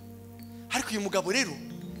urugendo. Ariko uyu mugabo rero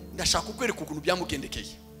ndashaka kukwereka ukuntu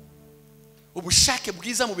byamugendekeye. Ubushake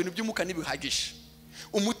bwiza mu bintu by'umwuka ntibihagije,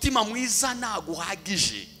 umutima mwiza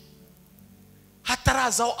naguhagije,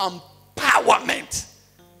 hatarazaho empowerment.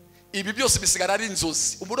 Ibi byose bisigara ari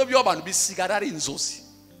inzozi. Umurobyi w'abantu bisigara ari inzozi.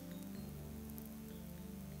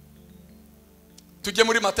 Tujye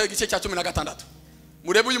muri Matayo igice cya 16.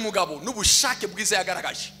 Murebe uyu mugabo n'ubushake bwiza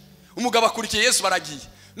yagaragaje. Umugabo akurikiye Yesu, baragiye.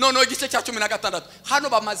 Noneho igice cya 16 hano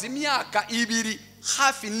bamaze imyaka 2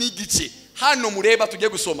 hafi n'igice. Hano mureba tugiye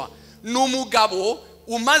gusoma, n'umugabo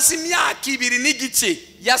umaze imyaka 2 n'igice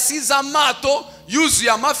yasize amato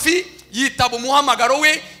yuzuye amafi, yitaba umuhamagaro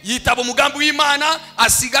we, yitaba umugambi w'Imana,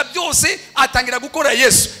 asiga byose, atangira gukora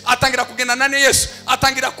Yesu, atangira kugendana na Yesu,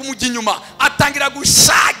 atangira kumujya inyuma, atangira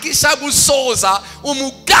gushakisha gusoza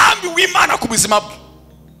umugambi w'Imana ku buzima bwe.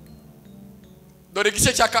 Dore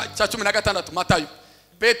igice cya 16 Matayo.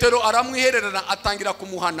 Petero aramwihererana, atangira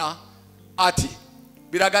kumuhana ati,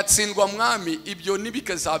 biragatsindwa mwami, ibyo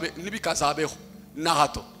nibikazabeho na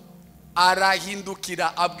hato.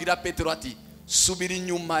 Arahindukira abwira Petero ati, subira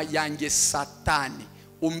inyuma yanjye Satani,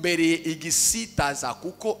 umbereye igisitaza,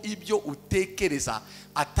 kuko ibyo utekereza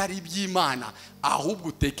atari iby'Imana, ahubwo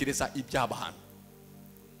utekereza iby'abantu.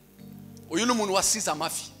 Uyu ni umuntu wasize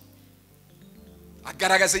amafi,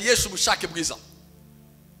 agaragaza Yesu ubushake bwiza.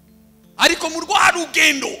 Ariko mu rwa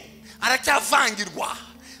rugendo aracyavangirwa,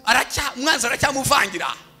 umwanzi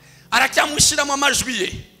aracyamuvangira, aracyamushyiramo amajwi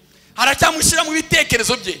ye, aracyamushyiramo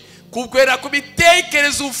ibitekerezo bye, kubwera ku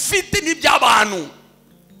bitekerezo ufite n'iby'abantu.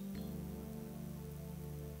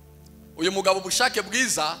 Uyu mugabo ubushake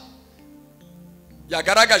bwiza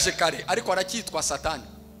yagaragaje kare, ariko aracyitwa Satani.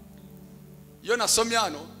 Iyo nasomye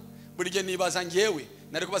hano buri gihe nibaza ngewe,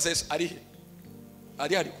 nari kubaza Yesu arihe?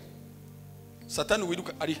 Ari Satani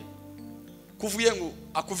wiruka arihe? Kuvuye ngo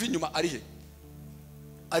akuva inyuma arihe?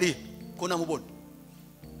 Arihe ko namubona?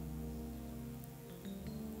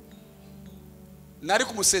 Nari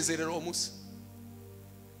kumusezerera uwo munsi.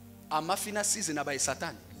 Amafi nasize nabaye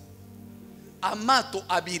Satani, amato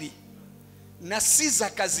 2 nasize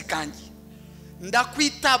akazi kanjye,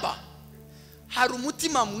 ndakwitaba. Hari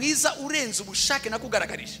umutima mwiza urenze ubushake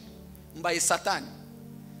nakugaragarije, mbaye Satani.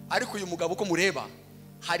 Ariko uyu mugabo ko mureba,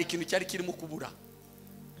 hari ikintu cyari kirimo kubura.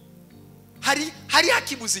 Hari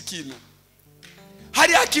hakibuze ikintu,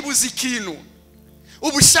 hari hakibuze ikintu.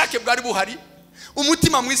 Ubushake bwari buhari,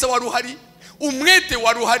 umutima mwiza wari uhari, umwete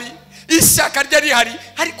wari uhari, ishyaka ryari rihari,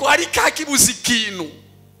 ariko hari kakibuze ikintu.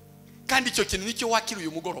 Kandi icyo kintu nicyo wakira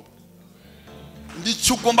uyu mugoroba,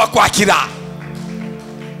 nicyo ugomba kwakira.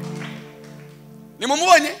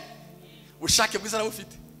 Nimumubonye ubushake bwiza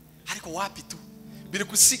arabufite, ariko wapi tu biri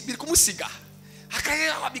kumusiga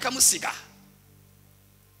akaya bikamusiga.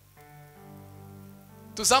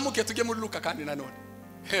 Tuzamuke tujye muri Luka kandi nanone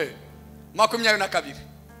 22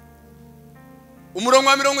 umurongo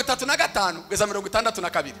wa 35 kugeza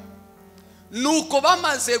 62. Nuko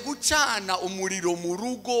bamaze gucana umuriro mu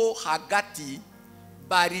rugo hagati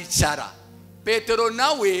baricara, Petero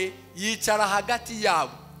nawe yicara hagati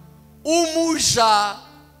yabo. Umuja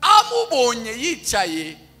amubonye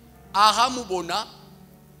yicaye ahamubona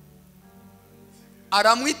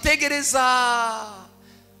aramwitegereza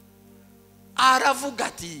aravuga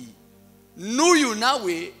ati n'uyu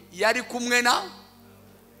nawe yari kumwe na.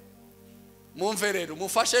 Mumve rero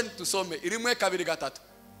mufashe tusome 1:2-3.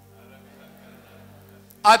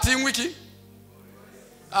 Ati ngwiki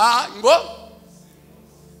ngo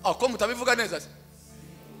ko mutabivuga neza,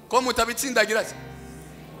 ko mutabitsindagira,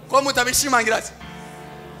 ko mutabishimangira.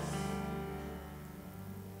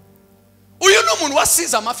 Uyu n'umuntu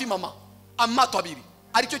wasize amafi mama amato abiri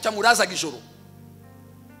aricyo cyamurazaga ijoro.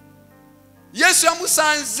 Yesu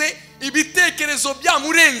yamusanze ibitekerezo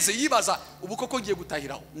byamurenze yibaza ubu koko ngiye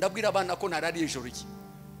gutahiraho, ndabwira abana ko narari ijoro iki,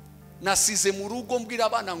 nasize mu rugo mbwira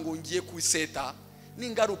abana ngo ngiye kwiseta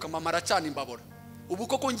ningaruka mama aracana imbabora, ubu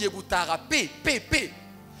koko ngiye gutaha pe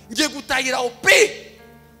ngiye gutahiraho pe.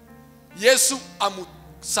 Yesu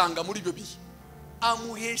amusanga muri ibyo bihe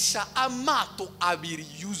amuhesha amato abiri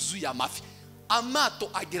yuzuye amafi, amato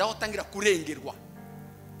ageraho atangira kurengerwa.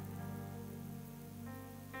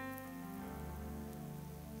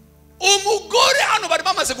 Umugore hano bari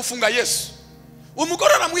bamaze gufunga Yesu,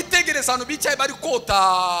 umugore aramwitegereza hano bicaye bari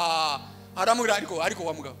kota, aramubwira ariko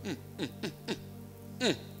wamuga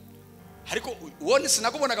ariko wone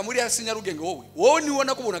sinakubonaga muri hasi Nyarugenge, wowe niwe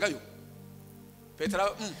nakubonagayo.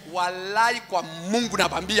 Petero wallahi kwa Mungu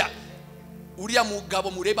nabambia uriya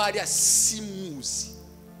mugabo mureba hariya simuzi.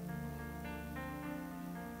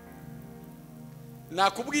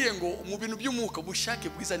 Nakubwiye ngo mu bintu by'umwuka ubushake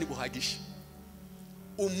bwiza ni buhagisha,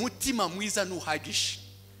 umutima mwiza nuhagisha,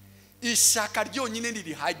 ishaka ryonyine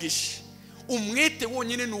nirihagisha, umwete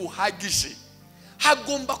wonyine nuhagishe.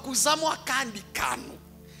 Hagomba kuzamo akandi kantu.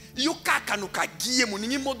 Iyo kakanu kagiye mu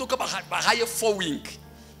n'imodoka bahaye forwing,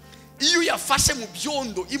 iyo yafashe mu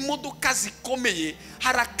byondo imodoka zikomeye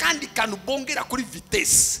harakandi kantu bongera kuri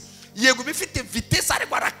vitesse. Yego bifite vitesse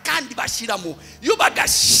ariko harakandi bashiramo, iyo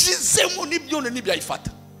bagashizemo n'ibyondo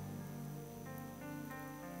n'ibyayifata.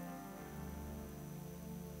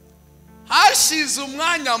 Hashize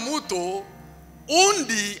umwanya muto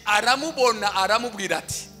undi aramubona aramubwira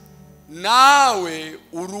ati nawe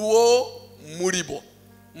uruwo muribo.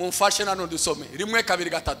 Mumfashe nano dusome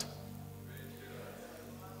 1:2-3.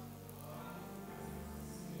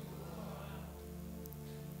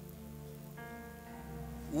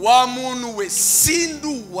 Wa muntu we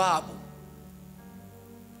sindu wabo,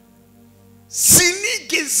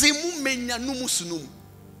 sinigeze mumenya n'umusunumu.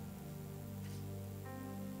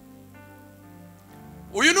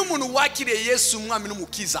 Uyu n'umuntu wakiriye Yesu umwami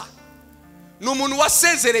n'umukiza, n'umuntu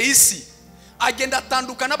wasezereye isi, agenda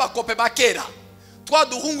atandukana n'abakope bakera.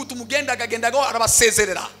 Twaduhungu tumugendaga agendaga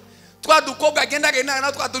arabasezerera, twadukobwa agendaga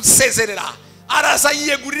na twadusezerera. Araza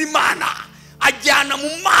yiyegurira Imana, ajyana mu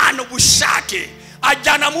mana ubushake,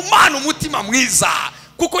 ajyana mu mana umutima mwiza,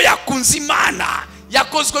 kuko yakunze Imana,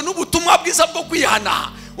 yakozwe n'ubutumwa bwiza bwo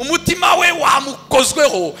kwihana. Umutima we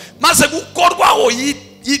wamukozweho maze gukorwaho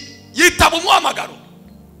yitaba umuhamagaro,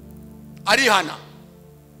 arihana,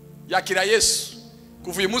 yakira Yesu.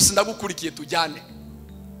 Kuva uyu munsi ndagukurikiye tujyane.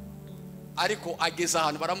 Ariko ageza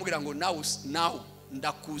ahantu baramubwira ngo nawe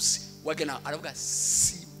ndakuzi, wagena aravuga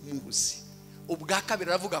simuzi. Ubwa kabiri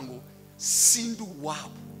aravuga ngo sindu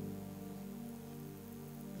wabo.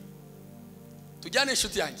 Tujyane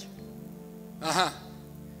inshuti yanjye.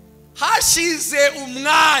 Hashize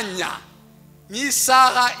umwanya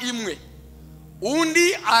n'isaha imwe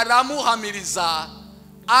undi aramuhamiriza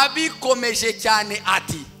abikomeje cyane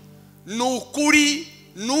ati nukuri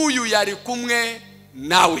n'uyu yari kumwe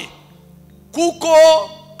nawe, kuko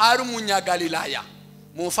ari umunyagalilaya.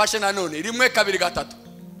 Mumfashe nanone 1:2-3.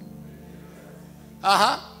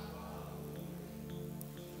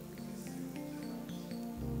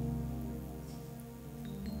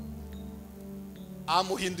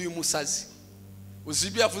 Amuhinduye umusazi.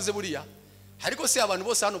 Uzibya yavuze buriya, ariko se abantu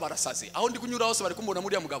bose hano barasaze. Aho ndi kunyura hose bari kumbona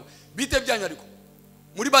muri ya mugabo. Bite byanyu ariko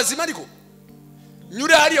muri bazima ariko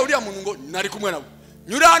nyura hariya uriya muntu ngo nari kumwe nawe,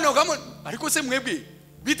 nyura hano kamwe. Ariko se mwebwe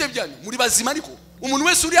bite byanyu muri bazima ariko umuntu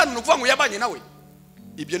wese uri hano nukuvuga ngo yabanye nawe.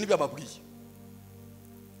 Ibyo nibyo ababwiye.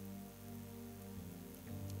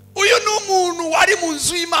 Uyu n'umuntu wari mu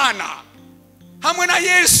nzu y'Imana hamwe na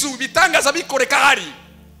Yesu, bitangaza bikoreka hari.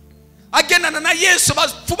 agenana na Yesu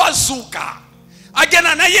bazuka,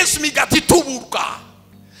 agenana na Yesu migati ituburwa,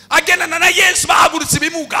 agenana na Yesu bahagurutse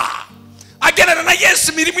ibimuga, agenana na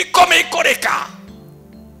Yesu imirimo ikomeye ikoreka.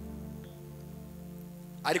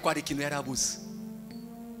 Ariko hari ikintu yarabuze.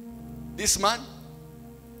 This man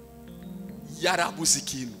yarabuze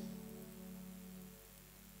ikintu.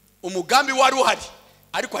 Umugambi wari uhari,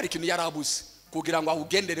 ariko hari ikintu yarabuze kugira ngo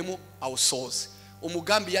awugenderemo awusoze.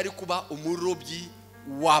 Umugambi yari kuba umurobyi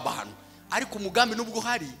w'abantu, ariko umugambi nubwo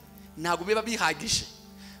hari ntago biba bihagije.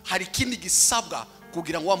 Hari ikindi gisabwa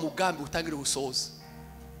kugira ngo wa mugambi utangire usoze.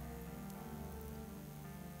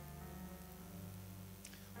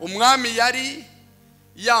 Umwami yari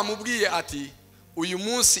yamubwiye ati uyu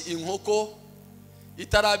munsi inkoko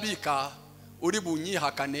itarabika uri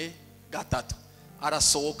bunyihakane gatatu.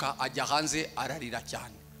 Arasohoka ajya hanze ararira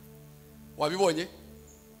cyane. Wabibonye?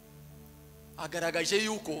 Agaragaje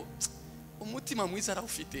yuko umutima mwiza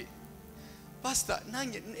arawufite. Pastor,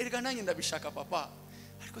 erega nanjye ndabishaka papa,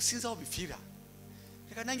 ariko sinzi aho bipfira.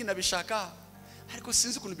 Erega nanjye ndabishaka, ariko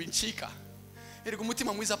sinzi ukuntu bincika. Erega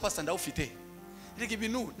umutima mwiza pastor ndawufite. Erega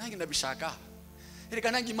ibintu nanjye ndabishaka.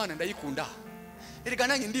 Erega nanjye Imana ndayikunda. Erega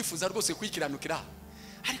nanjye ndifuza rwose kwikiranukira.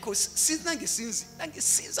 Ariko nanjye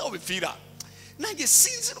sinzi aho bipfira. Nanjye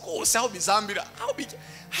sinzi rwose aho bizambira. Aho bijya.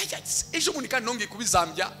 Ejo munika nonge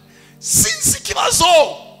kubizambya. Sinzi ikibazo.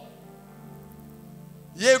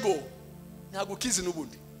 Yego. Ntago kizi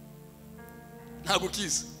nubundi. Ntago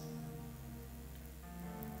kizi.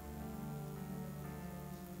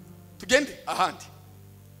 Tugende ahandi.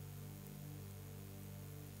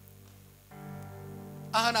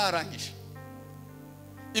 Aha narangije.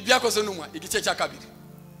 Ibyakoze n'umwa igice cya kabiri.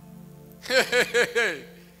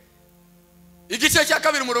 Igice cya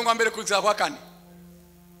kabiri umurongo wa mbere kugeza kwa kane.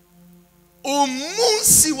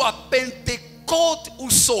 Umunsi wa Pentecote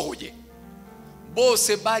usohoye,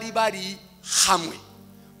 bose bari hamwe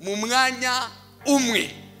mu mwanya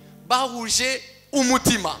umwe, bahuje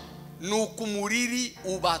umutima, nuko umuriri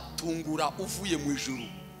ubatungura uvuye mu ijuru,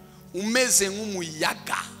 umeze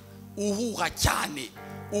nk'umuyaga uhuha cyane,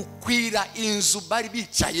 ukwira inzu bari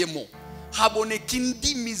bicayemo. Haboneka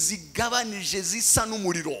indimi zigabanije zisa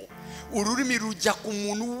n'umuriro, ururimi rujya ku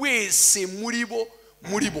muntu wese muri bo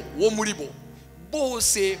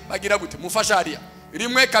bose bagira gute? Mufasha hariya 1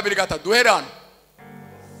 2 3 duherana.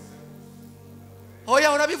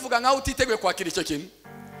 Oya urabivuga nkaho utiteguye kwakira icyo kintu.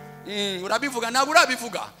 Urabivuga ntabwo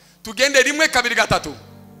urabivuga. Tugende 1 2 3.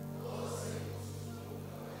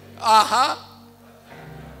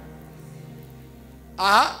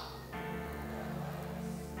 Aha.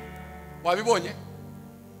 Wabibonye?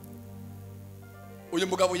 Uyu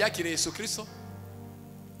mugabo yakiriye Yesu Kristo,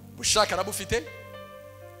 bushaka arabufite,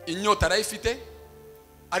 inyota arayifite,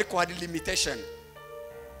 ariko hari limitation.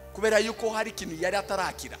 Kubera yuko hari ikintu yari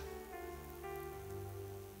atarakira.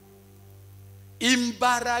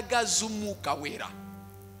 Imbaraga z'umwuka wera.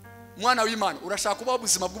 Mwana w'Imana urashaka kuba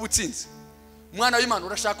ubuzima bw'ubutsinzi. Mwana w'Imana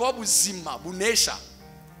urashaka kuba ubuzima bunesha.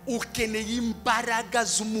 Ukeneye imbaraga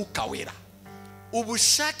z'umwuka wera.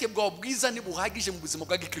 Ubushake bwawe bwiza ntibuhagije mu buzima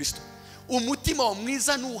bwa Kristo. Umutima wa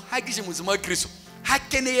mwiza ntuhagije mu buzima bwa Kristo.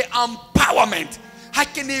 Hakeneye empowerment,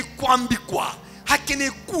 hakeneye kwambikwa,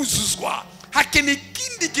 hakeneye kuzuzwa, hakeneye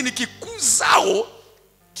ikindi kintu kikuzaho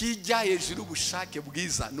kijya hejuru ubushake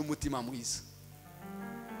bwiza n'umutima mwiza.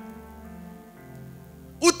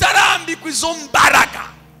 Utarambikwa izo mbaraga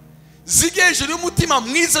zige hejuru y'umutima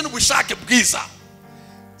mwiza n'ubushake bwiza,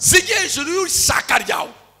 zige hejuru y'ishaka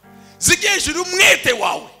ryawe, zige hejuru y'umwete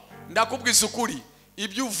wawe, ndakubwiza ukuri,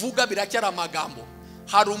 ibyo uvuga biracyari amagambo.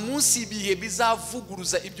 Hari umunsi ibihe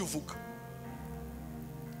bizavuguruza ibyo uvuga.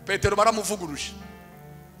 Petero baramuvuguruje,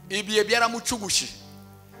 ibihe byaramucugushe,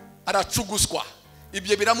 aracuguswa,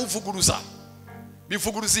 ibihe biramuvuguruza,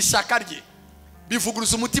 bivuguruza ishaka rye,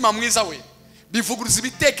 bivuguruza umutima mwiza we, bivuguruza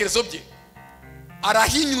ibitekerezo bye,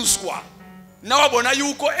 arahinyuzwa. Nawe abona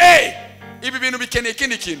yuko ibi bintu bikeneye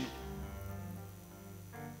ikindi kintu.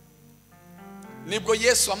 Nibwo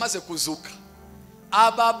Yesu amaze kuzuka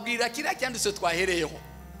ababwira kiriya cyanditse twahereyeho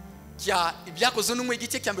cya ibyakoze n'umwe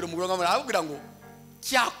igice cya mbere mu murongo arababwira ngo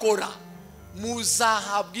cyakora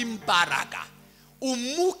muzahabwa imbaraga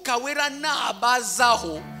umwuka wera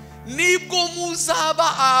nabazaho, nibwo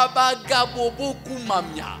muzaba abagabo bo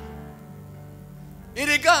kumamya.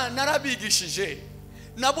 Erega narabigishije,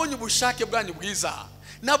 nabonye ubushake bwanyu bwiza,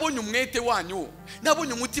 nabonye umwete wanyu,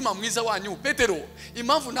 nabonye umutima mwiza wanyu. Petero,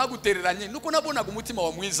 impamvu nagutereranye nuko nabonaga umutima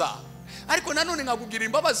wa mwiza, ariko nanone nkakugira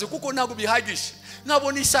imbabazi kuko ntabwo bihagije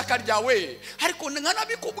nkabona ishyaka ryawe ariko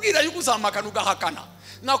nkanabikubwira yuko uzamakana ugahakana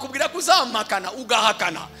nakubwira ko uzamakana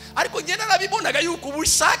ugahakana ariko njye narabibonaga yuko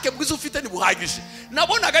ubushake bwiza ufite ntibuhagije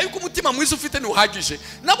nabonaga yuko umutima mwiza ufite ntibuhagije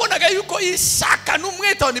nabonaga yuko ishyaka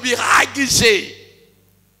n'umwete ntibihagije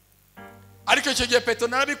ariko icyo gihe Petero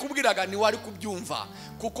narabikubwiraga ntiwari kubyumva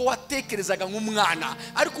kuko watekerezaga nk'umwana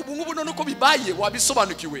ariko ubu ngubu none uko bibaye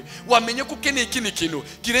wabisobanukiwe wamenye ko ukeneye ikindi kintu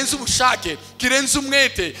kirenze ubushake kirenze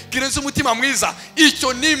umwete kirenze umutima mwiza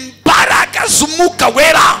icyo ni imbaraga z'umwuka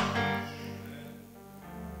wera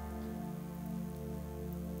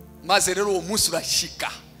maze rero uwo munsi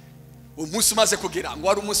urashika uwo munsi umaze kugera ngo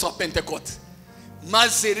wari umunsi wa Pentecote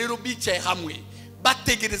maze rero bicaye hamwe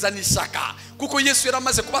bategereza n'ishyaka kuko Yesu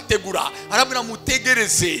yaramaze kubategura arabwira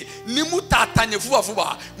mutegereze nimutatanye vuba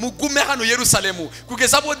vuba mugume hano Yerusalemu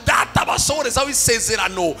kugeza abo data basohorezaho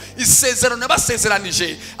isezerano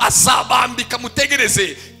basezeranije azabambika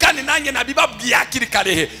mutegereze kandi nanjye nabibabwiye hakiri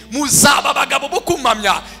kare muzaba abagabo bo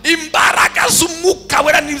kumamya imbaraga z'umwuka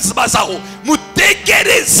wera nizibazaho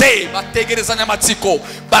mutegereze bategerezanya amatsiko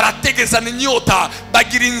barategerezanya inyota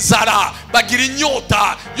bagira inzara bagira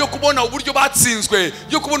inyota yo kubona uburyo batsinzwe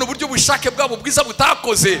yo kubona uburyo bushake bwabo bwiza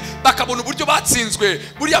butakoze bakabona uburyo batsinzwe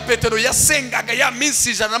buriya Petero yasengaga ya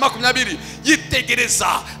minsi 120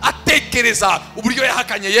 yitegereza atekereza uburyo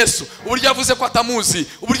yahakanye Yesu uburyo yavuze ko atamuzi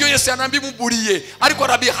uburyo Yesu yanambimuburiye ariko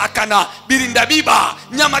arabihakana birinda biba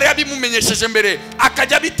nyamara yabimumenyesheje mbere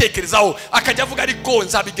akajya bitekerezaho akajya avuga ariko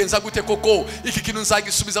nzabigenza gute koko iki kintu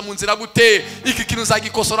nzagisubiza mu nzira gute iki kintu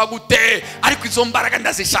nzagikosora gute ariko izo mbaraga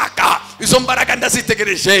ndazishaka izo mbaraga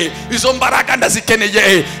ndazitegereje izo mbaraga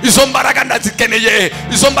ndazikeneye izo mbaraga ndazikeneye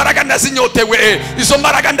izo mbaraga ndazinyotewe izo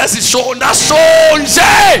mbaraga ndazishonje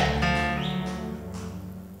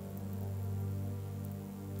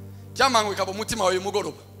cyamangwe kabo umutima wawe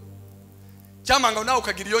mugoroba cyamanga nawe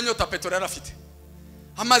ukagira iyo nyota Petero yarafite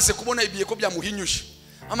amaze kubona ibiye ko byamuhinyushe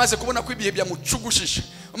amaze kubona ko ibihe byamucugushije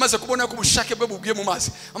amaze kubona ko ubushake bwe bubwiye mu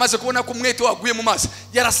mazi amaze kubona ko umwete waguye mu mazi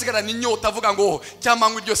yarasigara n'inyota avuga ngo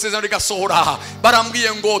cyamangwe iryo sezerano rigasohora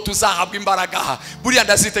barambwiye ngo tuzahabwa imbaraga buriya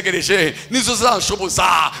ndazitegereje nizo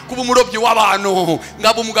zanshoboza kuba umurobyi w'abantu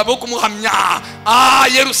ngabo umugabo wo kumuhamya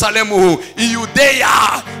Yerusalemu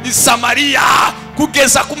Yudeya Samariya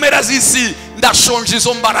kugeza ku mpera z'isi ndashonje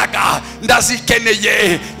izo mbaraga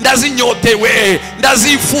ndazikeneye ndazinyotewe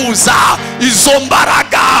ndazifuza izo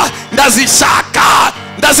mbaraga ndazishaka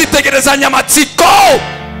ndazitegerezanya amatsiko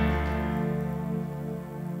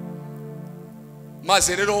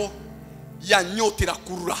maze rero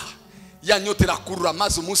yanyotera kurura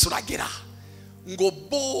maze umunsi uragera ngo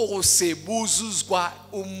bose buzuzwa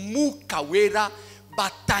umwuka wera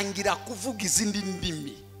batangira kuvuga izindi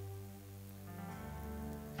ndimi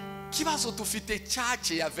kibazo dufite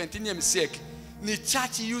chache ya 21e siècle ni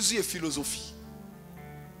chache yuzuye filosofi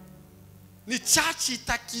ni chache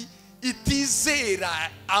itizera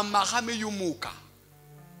amahame y'umwuka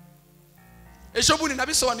ejo bundi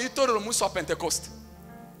nabisobanuye itorero umunsi wa Pentecoste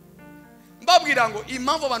mbabwira ngo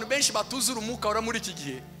impamvu abantu benshi batuzura umwuka wera muri iki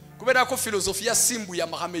gihe kubera ko filosofi yasimbuye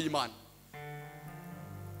amahame y'Imana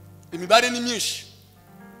imibare ni myinshi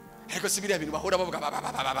ariko si biriya bintu bahora bavuga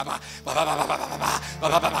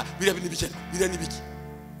biriya nibiki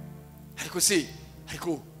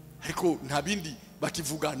ariko nta bindi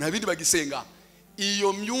bakivuga nta bindi bagisenga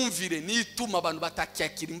iyo myumvire nituma abantu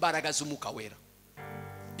batacyakira imbaraga z'umwuka wera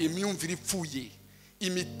imyumvire ipfuye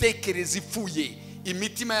imitekerereze ipfuye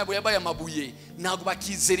imitima yabo yabaye amabuye ntabwo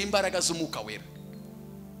bakizera imbaraga z'umwuka wera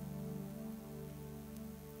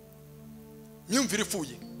myumvire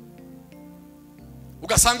ipfuye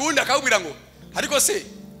ugasanga ubundi akabwira ngo ariko se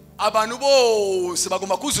abantu bose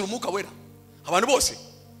bagomba kuzura umwuka wera abantu bose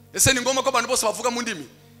ese ni ngombwa ko abantu bose bavuga mu ndimi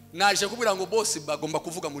naje kubwira ngo bose bagomba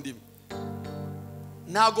kuvuga mu ndimi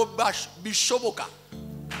ntago bishoboka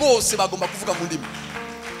bose bagomba kuvuga mu ndimi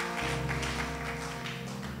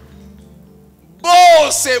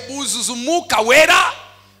bose buzuza umwuka wera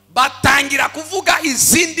batangira kuvuga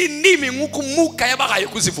izindi ndimi nk'uko umwuka yabahaye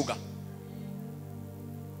kuzivuga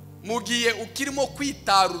mugiye ukirimo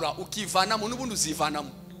kwitarura ukivanamo n'ubundi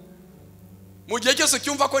uzivanamo mu gihe cyose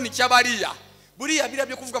cyumva ko ni cyabariya buriya biriya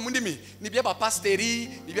byo kuvuga mu ndimi ni by'abapasteri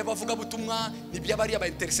ni by'abavuga butumwa ni by'abariya ba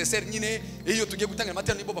intercessor nyine iyo tugiye gutanga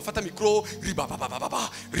amateka nibo bafata mikro riba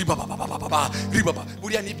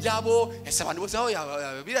buriya ni byabo ese abantu bose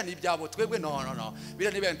biriya ni byabo twebwe no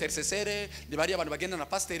biriya ni bya intercessor ni bariya abantu bagenda na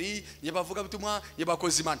pasteri ni bavuga butumwa ni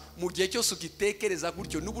bakozi Imana mu gihe cyose ukitekereza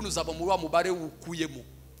gutyo n'ubundi uzaba muri wa mubare ukuyemo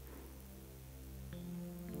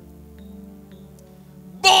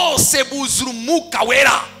bose buzura umwuka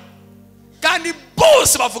wera kandi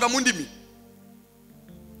bose bavuga mu ndimi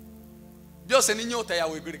byose ni inyota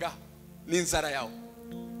yawe guriga ni inzara yawe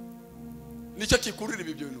nicyo kikurira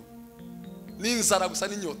ibi bintu ni inzara gusa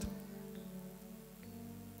n'inyota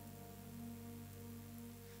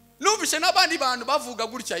numvishe n'abandi bantu bavuga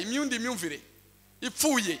gutya imyumvire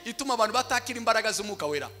ipfuye ituma abantu batakira imbaraga z'umwuka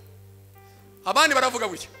wera abandi baravuga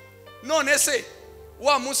gutya none se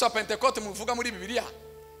wa munsi wa Pentecote muvuga muri Bibiliya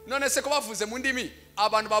none se ko bavuze mu ndimi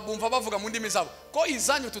abantu babumva bavuga mu ndimi zabo ko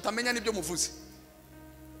izanyu tutamenya nibyo muvuze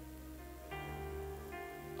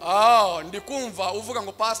ndikumva uvuga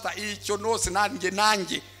ngo pastor icyo nose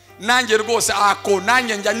nanjye rwose ako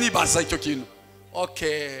nanjye njya nibaza icyo kintu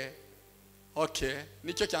okay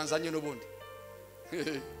nicyo cyanzanye n'ubundi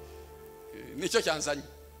nicyo cyanzanye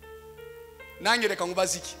nanjye reka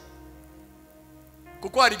ngubaze iki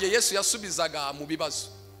kuko hari igihe Yesu yasubizaga mu bibazo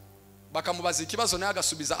bakamubaza ikibazo naye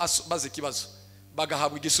agasubiza baza ikibazo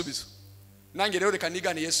bagahabwa igisubizo nanjye rero reka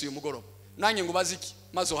nigane Yesu uyu mugoroba nanjye ngubaze iki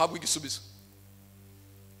maze uhabwe igisubizo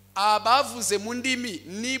abavuze mu ndimi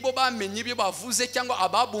nibo bamenye ibyo bavuze cyangwa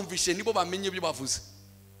ababumvishe nibo bamenye ibyo bavuze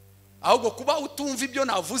ahubwo kuba utumva ibyo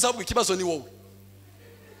navuze ahubwo ikibazo ni wowe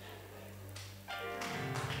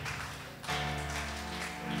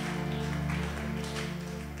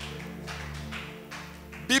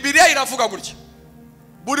Bibiliya iravuga gutya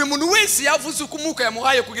buri muntu wese yavuze uko umwuka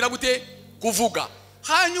yamuhaye kugira gute kuvuga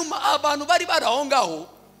hanyuma abantu bari baraho ngaho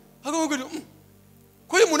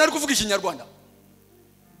ko uyu muntu ari kuvuga ikinyarwanda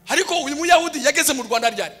ariko uyu muyahudi yageze mu Rwanda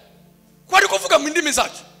ryari ko ari kuvuga mu ndimi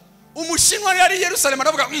zacu umushinwa yari i Yerusalemu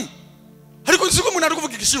aravuga ariko nzi ko umuntu ari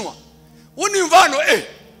kuvuga igishinwa uwo ni mvano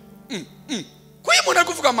ko uyu muntu ari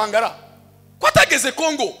kuvuga mangara ko atageze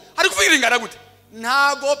Kongo ari kuvuga iringara gute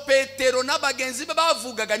ntago Petero n'abagenzi be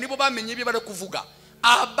bavugaga nibo bamenye ibyo bari kuvuga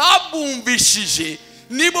ababumvishije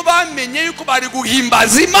nibo bamenye yuko bari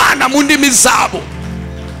guhimbaza Imana mu ndimi zabo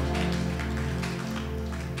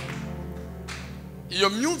iyo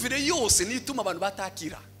myumvire yose nituma abantu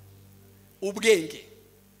batakira ubwenge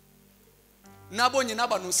nabonye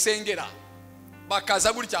n'abantu usengera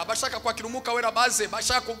bakaza gutya bashaka kwakira umwuka wera baze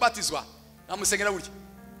bashaka kubatizwa namusengera gutya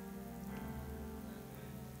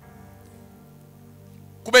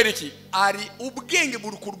kubera iki ari ubwenge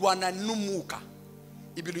buri kurwana n'umwuka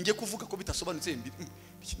ibintu ngiye kuvuga ko bitasobanutse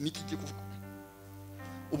niki ngiye kuvuga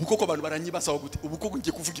ubu koko abantu baranyibasaho gute ubu koko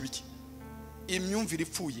ngiye kuvuga ibiki imyumvire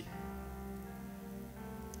ipfuye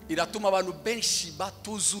iratuma abantu benshi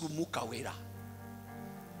batuzura umwuka wera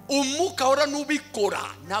umwuka wera nubikora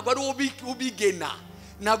ntago ari ubigena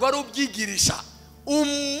ntago ari ubyigirisha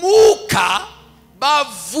umwuka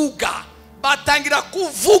bavuga batangira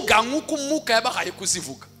kuvuga nk'uko umwuka yabahaye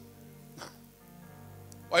kuzivuga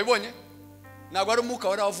wabibonye ntago ari umwuka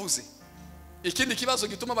wera wavuze ikindi kibazo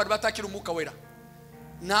gituma abantu batakira umwuka wera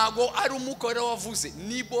ntago ari umwuka wera wavuze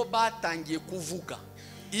nibo batangiye kuvuga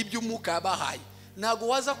ibyo umwuka yabahaye ntago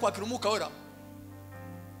waza kwakira umwuka wera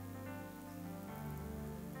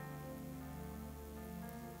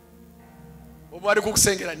ubu bari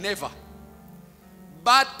kugusengera never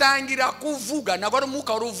batangira kuvuga ntago ari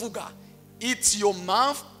umwuka wera uvuga it's your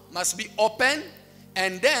mouth must be open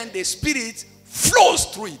and then the spirit flows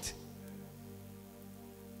through it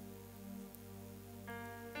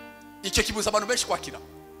icyo kibuza abantu benshi kwakira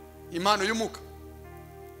impano y'umwuka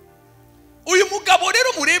uyu mugabo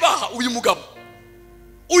rero mureba uyu mugabo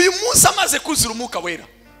uyu munsi amaze kuzura umwuka wera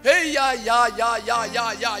ya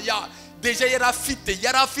deja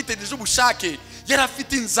yarafite deja ubushake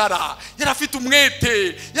yarafite inzara yarafite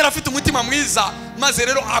umwete yarafite umutima mwiza maze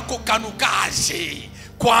rero ako kantu kaje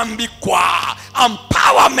kwambikwa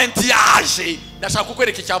empowerment yaje ndashaka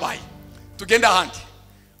kukwereka icyabaye tugenda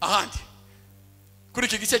ahandi kuri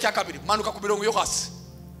iki gice cya kabiri manuka ku mirongo yo hasi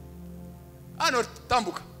hano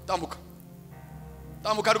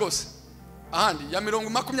tambuka rwose ahandi ya mirongo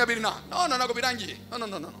 20 no nago birangiye no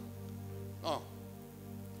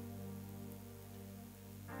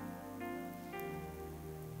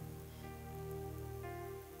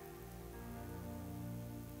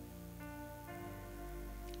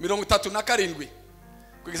mirongo 37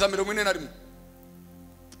 kugeza 41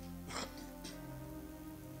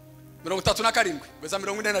 mirongo 37 kugeza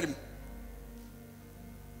 41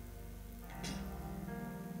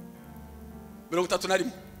 mirongo 31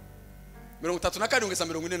 mirongo 37 kugeza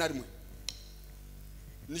 41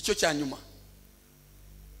 nicyo cyanyuma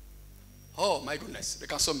oh my goodness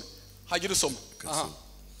reka nsome hagira usoma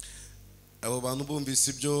abo bantu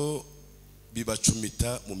bumvise ibyo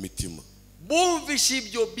bibacumita mu mitima bumvisha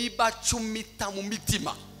ibyo bibacumita mu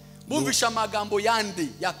mitima bumvisha amagambo yandi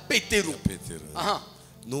ya Petero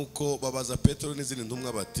nuko babaza Petero n'izindi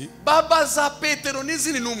ntumwa bati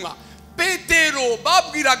Petero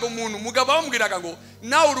babwiraga umuntu mugabo bamubwiraga ngo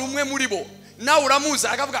nawe uri umwe muri bo nawe uramuzi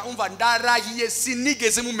akavuga umva ndarahiye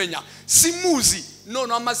sinigeze mumenya simuzi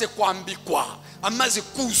none amaze kwambikwa amaze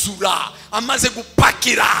kuzura amaze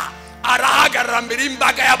gupakira arahagarara mbere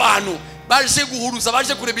y'imbaga y'abantu baje guhuruza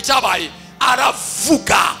baje kureba icyabaye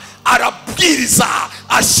aravuga arabwiriza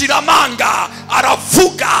ashira amanga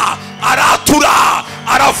aravuga aratura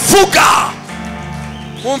aravuga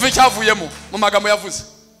mwumva icyavuyemo mu magambo yavuze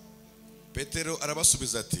Petero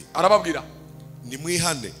arabasubiza ati arababwira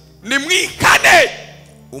nimwihane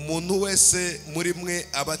umuntu wese muri mwe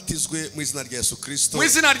abatizwe mu izina rya Yesu Kristo mu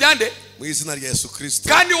izina ryande mu izina rya Yesu Kristo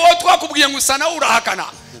kandi wowe twakubwiye ngo usana urahakana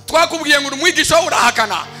twakubwiye ngo umwigisha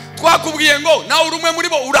urahakana twakubwiye ngo nawe urumwe muri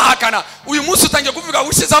bo urahakana uyu munsi utangiye kuvuga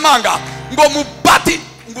ushize amanga ngo mubati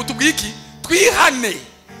ngo tubwiki twihane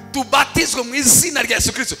tubatizwe mu izina rya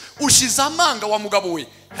Yesu Kristo ushize amanga wa mugabo we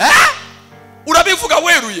urabivuga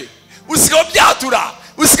weruye usigaho byatura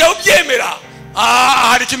usigaho byemera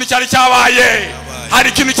hari ikintu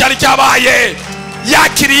cyari cyabaye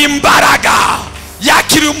yakiriye imbaraga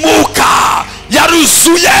yakiriye umwuka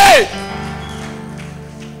yaruzuye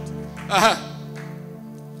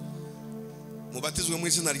mubatizwe mu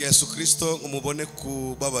izina rya Yesu Kristo umubone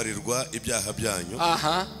kubabarirwa ibyaha byanyu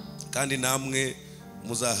kandi namwe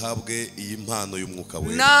muzahabwe iyi mpano y'umwuka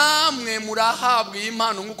wera namwe murahabwe iyi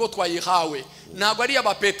mpano nk'uko twayihawe ntabwo ari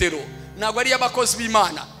iy'aba Petero ntabwo ari iy'abakozi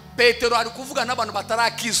b'Imana Petero ari kuvuga n'abantu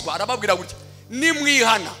batarakizwa arababwira gutya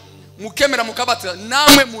nimwihana mukemera mukabatiza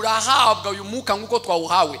namwe murahabwa uyu mwuka nk'uko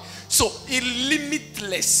twawuhawe so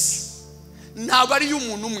limitless ntabwo ari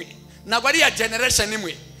y'umuntu umwe ntabwo ari iya generation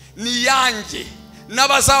imwe ni yanjye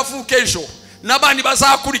n'abazavuka ejo n'abandi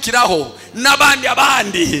bazakurikiraho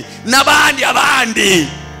n'abandi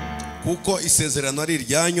kuko isezerano ari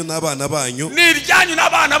iryanyu n'abana banyu ni iryanyu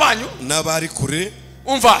n'abana banyu n'abari kure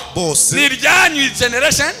umva bose ni iryanyu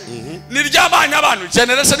generation ni iry'abana banyu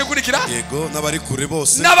generation ikurikira yego n'abari kure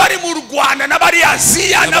bose n'abari mu Rwanda n'abari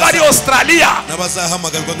Aziya n'abari Australia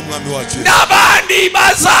n'abazahamagarwa n'umwami wacu n'abandi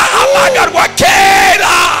bazahamagarwa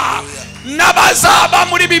kera n'abazaba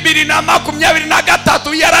muri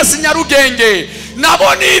 2023 yarasi Nyarugenge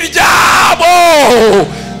nabo ni iryabo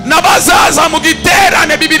n'abazaza mu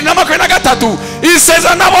giterane 2023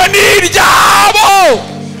 iseza nabo ni iryabo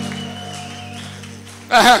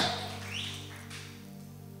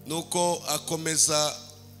nuko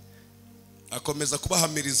akomeza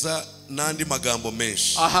kubahamiriza n'andi magambo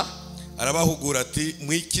menshi arabahugura ati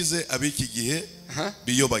mwikize abiki gihe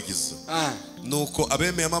biyobagiza nuko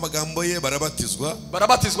abemeyemo amagambo ye barabatizwa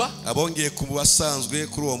abongeye ku basanzwe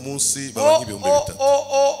kuri uwo munsi baba nk'ibihumbi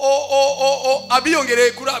 3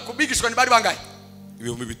 abiyongereye kubigishwa ni bari bangahe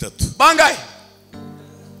ibihumbi 3 bangahe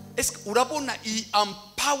ese urabona i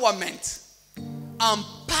empowerment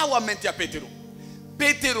ya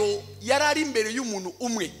Petero yarari imbere y'umuntu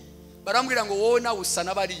umwe barambwira ngo wowe nawe usa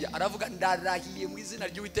n'abariya aravuga ndarahiye mu izina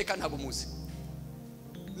ry'Uwiteka ntabwo muzi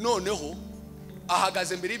noneho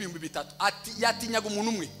ahagaze mbere y'ibihumbi 3 ati yatinyaga umuntu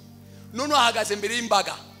umwe none ahagaze mbere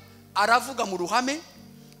y'imbaga aravuga mu ruhame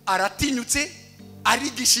aratinyutse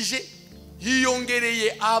arigishije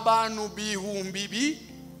hiyongereye abantu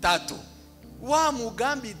 3,000 wa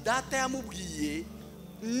mugambi data yamubwiye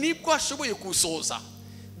nibwo ashoboye kusoza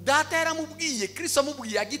data yaramubwiye Kristo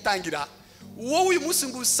amubwiye agitangira wowe uyu munsi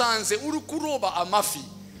ngusanze uri kuroba amafi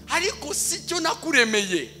ariko sicyo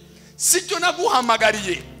nakuremeye sicyo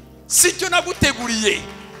naguhamagariye sicyo naguteguriye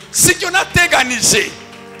sicyo nateganije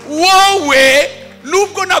wowe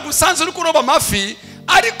nubwo nagusanze uri kuroba amafi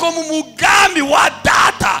ariko mu mugambi wa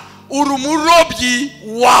data uri umurobyi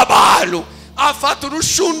w'abantu afata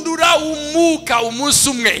urushundura umwuka umunsi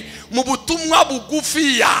umwe mu butumwa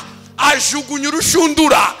bugufiya ajugunya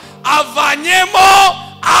urushundura avanyemo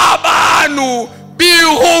abantu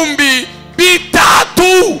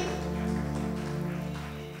 3,000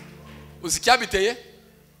 uzi icyabiteye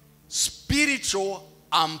spiritual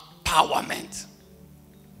empowerment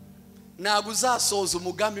ntabwo uzasoza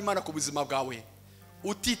umugambi Imana ku buzima bwawe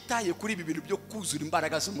utitaye kuri ibi bintu byo kuzura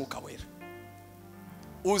imbaraga z'umwuka wera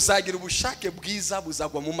uzagira ubushake bwiza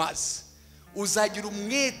buzagwa mu mazi uzagira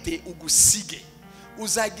umwete ugusige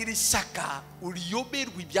uzagira ishyaka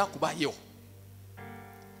uriyoberwa ibyakubayeho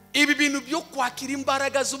ibi bintu byo kwakira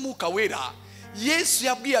imbaraga z'umwuka wera Yesu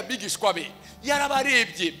yabwiye abigishwa be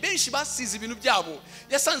yarabarebye benshi basize ibintu byabo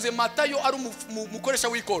yasanze Matayo ari umukoresha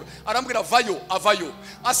w'ikoro arambwira vayo avayo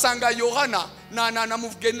asanga Yohana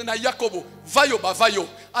na Yakobo bavayo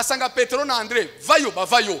asanga Petero na Andre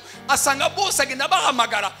bavayo asanga bose agenda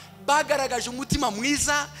bahamagara bagaragaje umutima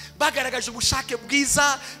mwiza, bagaragaje ubushake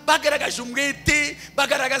bwiza, bagaragaje umwete,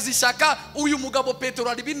 bagaragaza ishaka. Uyu mugabo Petero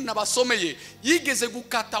ari bintu nabasomeye, yigeze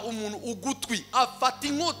gukata umuntu ugutwi, afata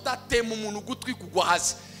inkota atema umuntu ugutwi kugwa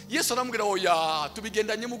hasi. Yesu aramubwira oya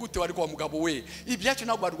tubigendanye mu gute wari kwa mugabo we, ibyacu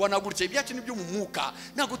ntabwo barwana gutya, ibyacu nibyo mu mwuka,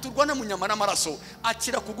 ntabwo turwana mu nyama n'amaraso.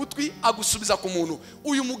 Akira ku gutwi agusubiza ku muntu.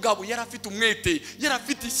 Uyu mugabo yarafite umwete,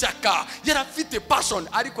 yarafite ishyaka, yarafite passion.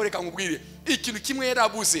 Ariko reka nkubwire ikintu kimwe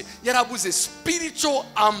yarabuze spiritual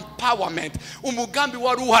empowerment. Umugambi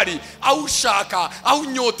wari uhari, awushaka,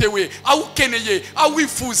 awunyotewe, awukeneye,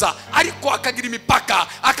 awifuza, ariko akagira imipaka,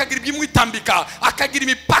 akagira ibyimwitambika, akagira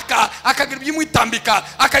imipaka, akagira ibyimwitambika,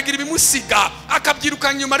 akagira ibimusiga,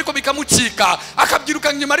 akabyirukana inyuma ariko bikamucika,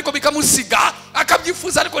 akabyirukana inyuma ariko bikamusiga,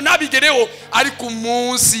 akabyifuza ariko nabigereho. Ariko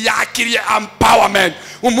umunsi yakiriye empowerment,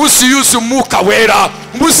 umunsi yuzuye umwuka wera,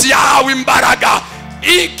 umunsi yahawe imbaraga,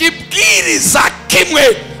 ikibwiriza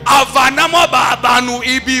kimwe avanamo abantu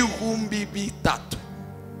 3,000.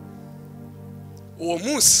 Uwo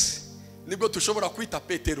munsi nibwo tushobora kwita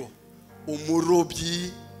Petero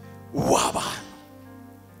umurobyi w'abantu.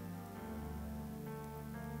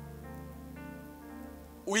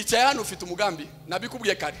 Wicaye hano ufite umugambi,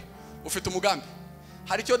 nabikubwiye kare, ufite umugambi.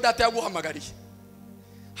 Hari icyo data yaguhamagariye,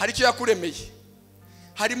 hari icyo yakuremeye,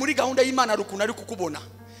 hari muri gahunda y'Imana rukuna ari kukubona,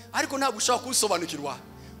 ariko ntabwo ushaka kusobanukirwa.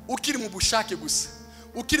 Ukiri mu bushake gusa,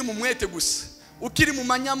 ukiri mu mwete gusa, ukiri mu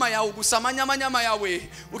manyama yawe gusa, amanyama yawe,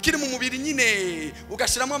 ukiri mu mubiri nyine,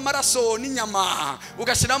 ugashiramo amaraso n'inyama,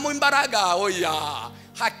 ugashiramo imbaraga. Oya,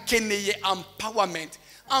 hakeneye empowerment.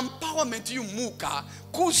 Empowerment y'umwuka,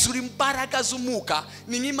 kuzura imbaraga z'umwuka,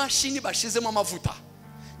 ni nk'imashini bashizemo amavuta.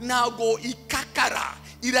 Nago ikakara,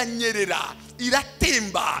 iranyerera,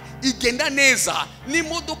 iratemba, igenda neza.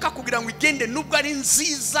 N'imodoka kugira ngo igende nubwo ari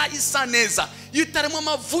nziza isa neza, iyo utarimo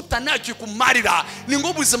amavuta ntacyo kumarira. Ni ngo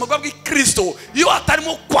ubuzima bw'Kristo, iyo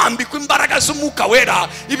atarimo kwambikwa imbaraga z'umwuka wera,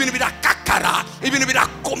 ibintu birakakara, ibintu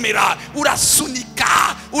birakomera,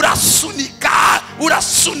 urasunika,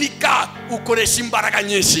 ukoresha imbaraga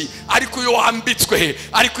nyinshi. Ariko iyo wambitswe,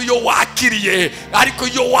 ariko iyo wakiriye, ariko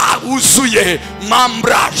iyo wuzuye,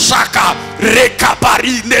 mambra shaka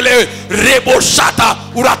rekaparinele reboshata,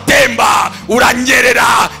 uratemba,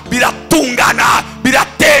 uranyerera, biratungana,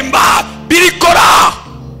 biratemba, birikora.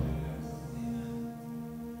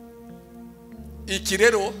 Iki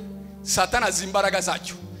rero Satani azi imbaraga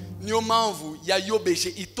zacyo, niyo mpamvu yayobeje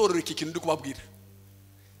itorero. Iki kintu ndi kubabwira,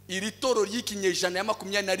 iri torero y'ikinyejana ya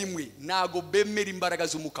 21 ntago bemera imbaraga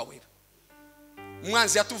z'umwuka wera.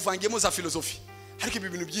 Umwanzi yatuvangiyemo za filozofi, ariko ibi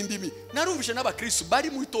bintu by'indimi narumvishe n'abakristo bari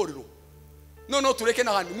mu itorero. Noneho tureke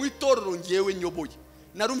n'ahandi mu itorero ngewe nyoboye,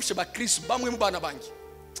 narumvishe abakristo bamwe mu bana banjye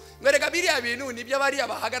ngerega biriya bintu nibyo bari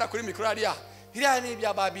abahagara kuri mikoro hariya, biriya ni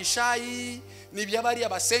by'ababishayi, ni by'abari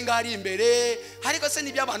abasenga hari imbere, ariko se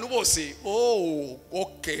ni by'abantu bose. Oh,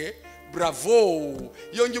 okay, bravo.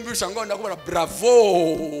 Iyo njyumvisha ngo ndakubara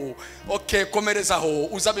bravo. Okay, komerezaho,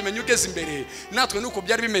 uzabimenya ugeze imbere. Natwe nuko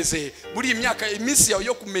byari bimeze buri imyaka, iminsi yawe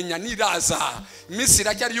yo kumenya niraza, iminsi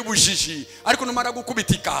iracyari y'ubujiji, ariko numara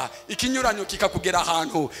gukubitika ikinyuranyo kikakugera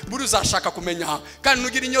ahantu, buri uzashaka kumenya, kandi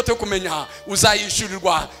nugira inyota yo kumenya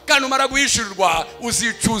uzayishurirwa, kandi numara guhishurirwa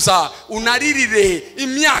uzicuza, unaririre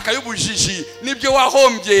imyaka y'ubujiji, nibyo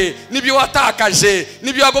wahombye, nibyo watakaje,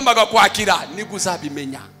 nibyo wagombaga kwakira, nibwo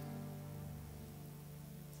uzabimenya.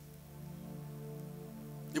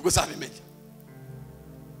 Nibwo uzabimenya.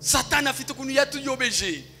 Satani afite ukuntu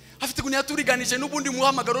yatuyobeje, afite ukuntu yaturiganije n'ubundi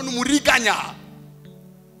muhamagaro n'umuriganya.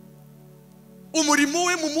 Umurimo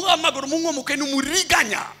we mu muhamagaro mu nkomuke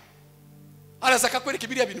n'umuriganya. Araza akakwereka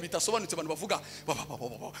biriya bintu bitasobanutse abantu bavuga,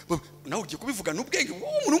 nawe ugiye kubivuga n'ubwenge,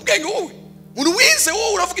 umuntu ubwenge wowe, umuntu wize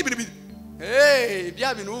wowe uravuga ibintu biri.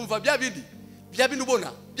 Bya bintu wumva, bya bintu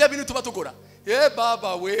ubona, bya bintu tuba tugora.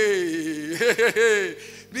 Baba we,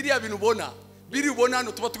 biriya bintu ubona, biri ubona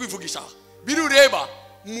hano tuba twivugisha, biri ureba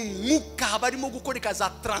mu mwuka barimo gukoreka za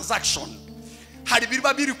transaction. Hari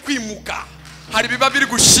biba biri kwimuka, hari biba biri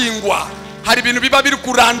gushingwa, hari ibintu biba biri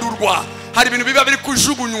kurandurwa, hari ibintu biba biri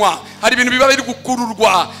kujugunywa, hari ibintu biba biri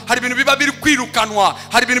gukururwa, hari ibintu biba biri kwirukanwa,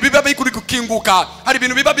 hari ibintu biba biri gukinguka, hari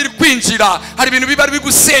ibintu biba biri kwinjira, hari ibintu biba biri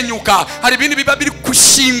gusenyuka, hari ibintu biba biri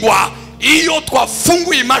kushingwa. Iyo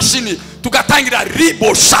twafunguye imashini tugatangira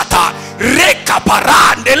riboshata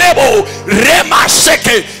rekaparandelebo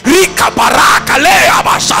remasheke rikaparaka le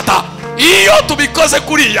abashata. Iyo tubikoze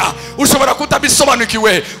kuriya ushobora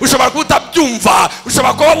kutabisobanukiwe, ushobora kutabyumva,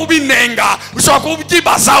 ushobora kuba ubinenga, ushobora kuba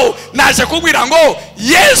ubyibazaho. Naje kubwira ngo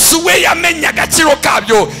Yesu we yamenye agaciro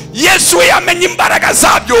kabyo, Yesu yamenye imbaraga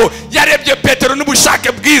zabyo. Yarebye Petero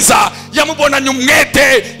n'ubushake bwiza, yamubonanye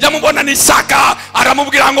umwete, yamubonanye ishyaka,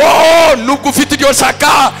 aramubwira ngo nubwo ufite iryo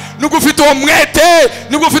shaka, nubwo ufite uwo mwete,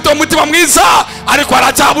 nubwo ufite uwo mutima mwiza, ariko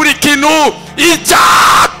haracyabura ikintu.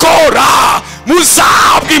 Icyakora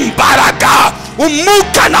muzabwa imbaraga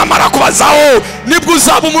umwuka namara kubazaho, nibwo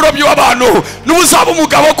uzaba umurobyi w'abantu, nibwo uzaba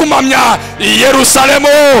umugabo wo kumamya i Yerusalemu,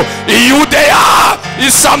 i Yudeya,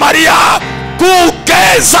 i Samariya,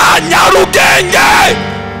 kugeza Nyarugenge.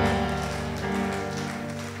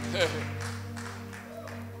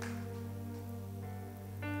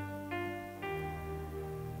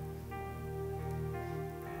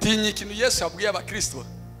 Tinya ikintu Yesu yabwiye abakristo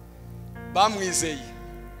bamwizeye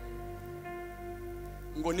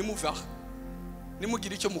ngo nimuvaha,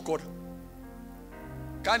 nimugira icyo mukora.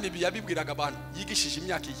 Kandi ibi yabibwiraga abantu yigishije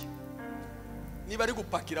imyaka iye. Niba ari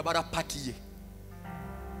gupakira barapakiye,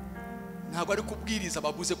 ntabwo ari kubwiriza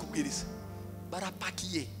babuze kubwiriza,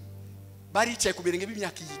 barapakiye. Baricaye ku birenge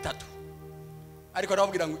by'imyaka 3, ariko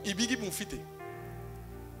arababwira ngo ibigi mufite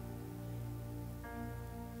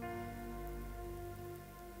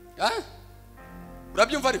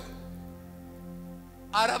urabyumva. Ariko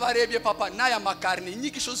arabarebye papa n'aya makarni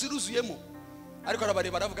inyigisho ziruzuyemo, ariko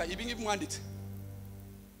arabareba aravuga ibi ngibi mwanditse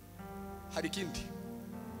hari ikindi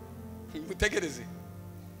mutegereze.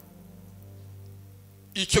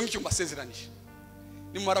 Icyo ngicyo mbasezeranije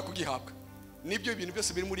nimara kugihabwa, nibyo ibintu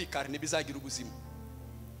byose biri muri karni bizagira ubuzima.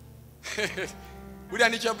 Buriya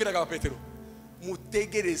nicyo yabwiraga Petero,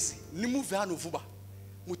 mutegereze, nimuve hano vuba,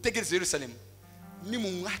 mutegereze Yerusalemu,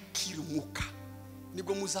 nimumwakira umwuka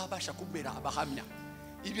nibwo muzabasha kumera abahamya.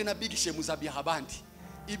 Ibyo nabigishe muzabiha abandi,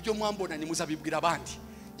 ibyo mwambonanye muzabibwira abandi,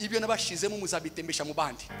 ibyo nabashizemo muzabitembesha mu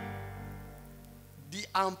bandi. The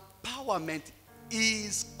empowerment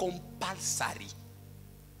is compulsory.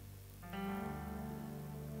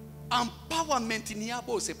 Empowerment ni ya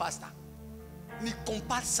bose pastor, ni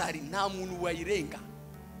compulsory, nta muntu wayirenga.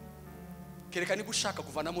 Kereka niba ushaka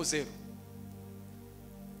kuvanamo 0.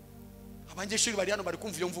 Abanyeshuri bari hano bari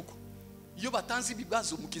kumva iyo mvugo. Iyo batanze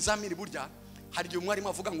ibibazo mu kizamini, burya hari igihe umwarimu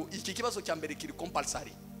avuga ngo iki kibazo cya mbere kiri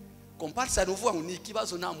compulsory. Compulsory uvuga ngo ni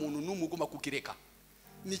ikibazo nta muntu n'umwe ugomba kukireka,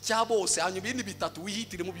 ni cya bose. Hanyuma ibindi 3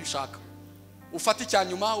 wihitire mu byo ushaka, ufate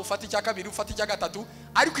icyanyuma, ufate icya kabiri, ufate icya gatatu,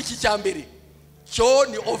 ariko iki cya mbere cyo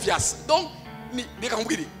ni obvious. Donc reka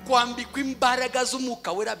nkubwire, kwambikwa imbaraga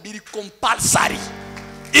z'umwuka wera biri compulsory,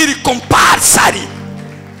 iri compulsory.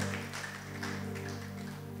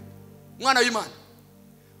 Mwana w'Imana,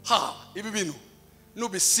 ibi bintu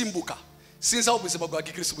nubisimbuka sinzi aho ubuzima bwa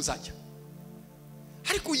Gikristo buzajya.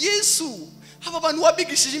 Ariko Yesu aba bantu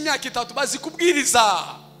wabigishije imyaka 3 bazi kubwiriza,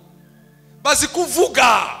 bazi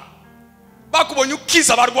kuvuga, bakubonye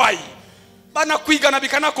ukiza abarwayi, banakwigana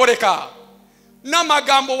bikanakoreka.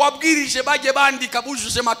 N'amagambo wabwirije bagiye bandika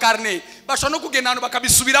bujuje makarne, bashobora no kugenda hano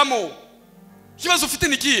bakabisubiramo. Ikibazo ufite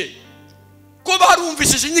nikiye ko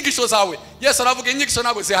barumvishije inyigisho zawe. Yesu aravuga inyigisho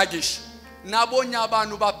ntabwo zihagisha. Nabonye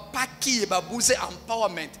abantu bapakiye babuze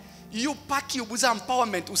empowerment. Iyo pakiye ubuze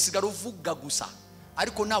empowerment usigara uvuga gusa,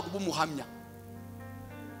 ariko ntabwo bumuhamya.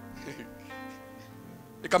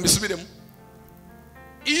 Reka mbisubiremo.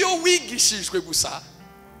 Iyo wigishijwe gusa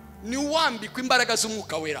ni wambikwa imbaraga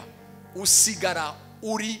z'umwuka wera, usigara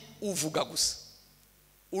uri uvuga gusa,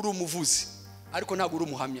 uri umuvuzi, ariko ntabwo uri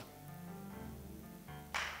umuhamya.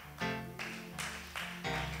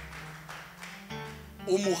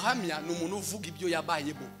 Umuhamya ni umuntu uvuga ibyo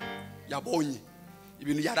yabayemo, yabonye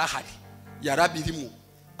ibintu yarahari, yarabirimo,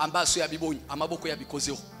 ambaso yabibonye, amaboko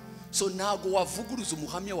yabikozeho. So ntago wavuguruza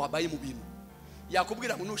umuhamya wabaye mu bintu.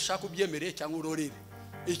 Yakubwira ngo nushaka ubyemereye cyangwa urorere,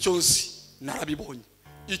 icyo nzi narabibonye,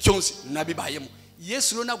 icyo nzi nabibayemo.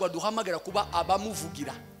 Yesu rero ntabwo aduhamagara kuba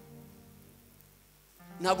abamuvugira.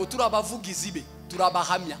 Ntabwo turi abavugizi be, turi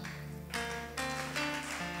abahamya.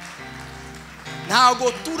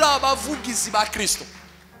 Ntabwo turi abavugizi ba Kristo,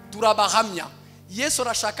 turi abahamya. Yesu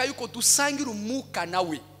arashaka yuko dusangira umwuka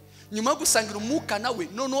nawe. Nyuma yo gusangira umwuka nawe,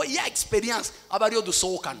 noneho ya experience aba ariyo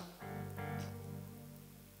dusohokana.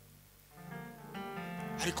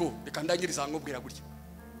 Ariko reka ndangiriza nkubwira gutya,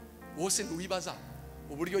 wose ntiwibaza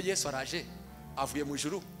uburyo Yesu araje avuye mu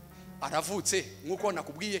ijuru, aravutse nkuko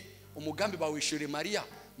nakubwiye, umugambi bawishire Mariya,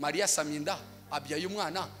 Mariya saminda abyaye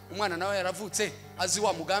umwana, umwana nawe yaravutse azi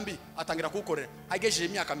wa mugambi, atangira kuwukorera. Agejeje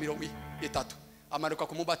imyaka 30 amanuka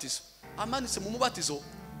ku mubatizo. Amanutse mu mubatizo,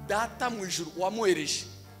 data mu ijuru wamuhereje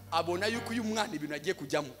abona yuko uyu mwana ibintu agiye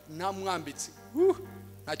kujyamo namwambitse,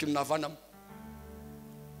 nta kintu navanamo.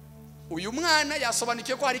 Uyu mwana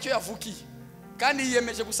yasobanukiye ko hari icyo yavukiye, kandi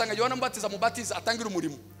yiyemeje gusanga Yohana mubatiza atangira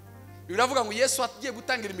umurimo. biravuga ngo Yesu agiye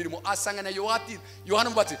gutangira imirimo asanga na Yohana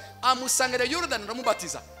umubatiza, amusangira Yorodani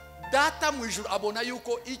aramubatiza. Data mu ijuru abona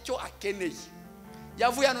yuko icyo akeneye,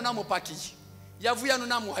 yavuye hano namupakiye, yavuye hano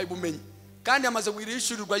namuhaye ubumenyi, kandi amaze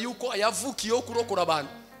kwirishurirwa yuko ayavukiyeho kurokora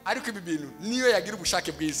abantu. Ariko ibi bintu niyo yagira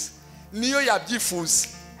ubushake bwiza, niyo yabyifuza,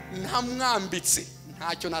 ntamwambitse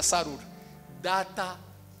ntacyo nasarura. Data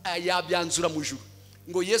yabyanzura mu ijuru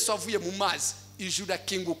ngo Yesu avuye mu mazi, ijuru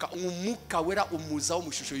akinguka, umwuka wera umuzaho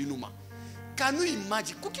mu shusho y'inuma. Can you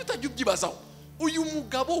imagine? Kuki utajya ubyibazaho uyu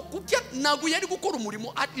mugabo kuki nago yari gukora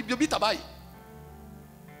umurimo ibyo bitabaye?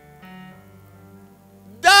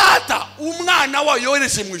 Data umwana wa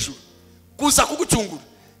yohereje mu ijuru kuza kugucungura,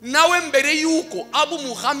 nawe mbere yuko abo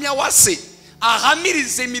umuhamya wa se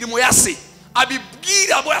ahamirize imirimo ya se,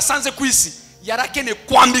 abibwira abo yasanze ku isi, yarakene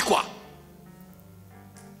kwambikwa.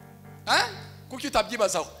 Kuki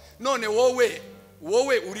utabyibazaho? None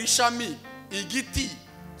wowe urishami igiti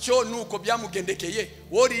cyo nuko byamugendekeye,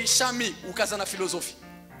 wori ishami ukazana filosofi,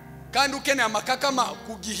 kandi ukeneye amakakama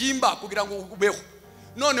kugihimba kugira ngo ubeho.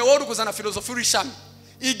 None wowe ukuzana filosofi urishami,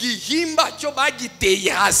 igihimba cyo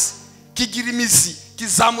bagiteye hasi kigira imizi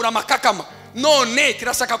kizamura amakakama, none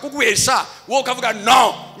kirashaka kuguhesha, wowe ukavuga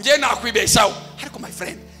no ngiye nakwibeshaho. Ariko my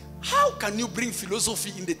friend, how can you bring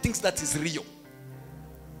philosophy in the things that is real?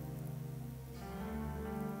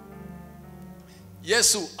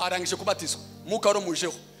 Yesu arangije kubatizwa, mwuka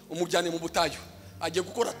waramujeho, umujyane mu butayu, agiye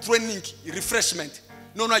gukora training, refreshment.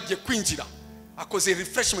 None agiye kwinjira, akoze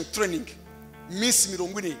refreshment training minsi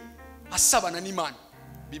 40 asabana n'Imana.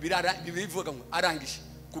 Bibiri bivuga ngo arangije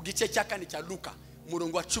ku gice cya 4 cya Luka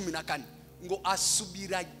umurongo wa 14 ngo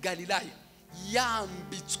asubira Galilaya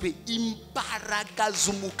yambitswe imbaraga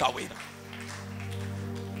z'umwuka wera.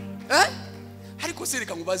 Ariko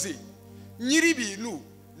sereka mubaze nyiri bintu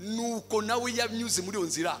nuko nawe yamyuze muri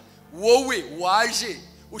nzira, wowe waje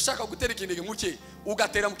ushaka gutera ikirenge muke,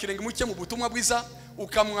 ugatera mu kirenge muke mu butumwa bwiza,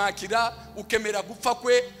 ukamwakira, ukemera gupfa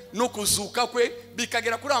kwe no kuzuka kwe,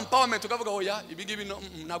 bikagera kuri empowerment ukavuga hoya ibingibi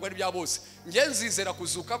ntabwo ari bya bose, nge nzizera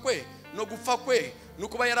kuzuka kwe no gupfa kwe no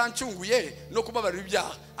kuba yarancunguye no kubabarira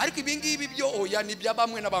ibyaha. Ariko ibingibi byo hoya ni bya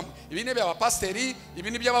bamwe na bamwe, ibi ni bya pasteri,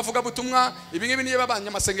 ibi ni by'abavuga butumwa, ibingibi ni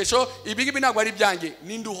by'abanyamasengesho, ibingibi ntabwo ari byange.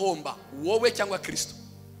 Ninde uhomba, wowe cyangwa Kristo?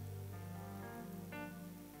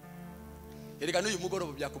 Erega n'uyu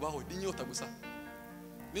mugoroba byakubaho inyota gusa,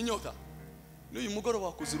 n'inyota n'uyu mugoroba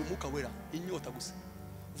wakuzira umwuka wera, inyota gusa.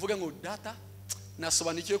 Uvuga ngo data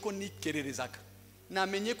nasobanukiye ko nikererezaga,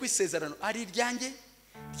 namenye ko isezerano ari iryanjye,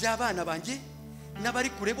 ry'abana banjye n'abari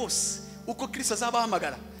kure bose, uko Kristo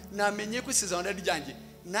azabahamagara, namenye ko isezerano ari iryanjye.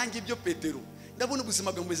 Nanjye ibyo Petero ndabona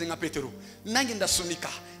ubuzima bwe bumeze nka Petero, nanjye ndasunika,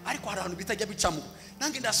 ariko hari abantu bitajya bicamo,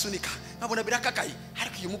 nanjye ndasunika nkabona birakakaye.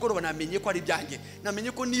 Ariko uyu mugoroba namenye ko ari ibyanjye,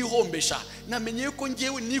 namenye ko nihombesha, namenye ko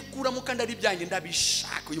ngewe nikuramo kandi ari ibyanjye,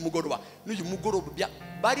 ndabishaka. Uyu mugoroba n'uyu mugoroba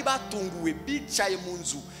bari batunguwe, bicaye mu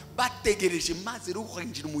nzu bategereje, maze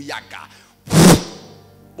ruhinjira umuyaga,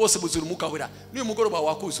 bose buzura umwuka wera. N'uyu mugoroba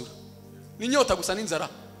wakuzura n'inyota gusa, n'inzara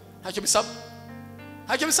ntacyo bisaba,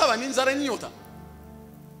 ntacyo bisaba, n'inzara n'inyota,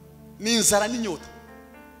 n'inzara n'inyota.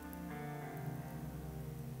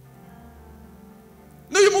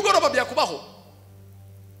 N'uyu mugoroba byakubaho,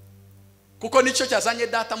 kuko nicyo cyazanye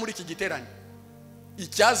data muri iki giterane.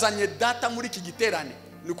 Icyazanye data muri iki giterane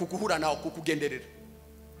ni kuguhura nawe, kukugenderera.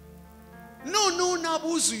 None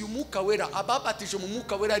nabuzuye umwuka wera, ababatije mu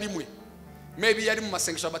mwuka wera rimwe, maybe yari mu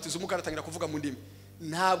masengesho abatiza umwuka aratangira kuvuga mu ndimi.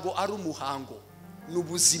 Ntabwo ari umuhango,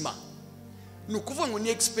 n'ubuzima, nukuvuga ngo ni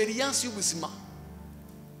experience y'ubuzima.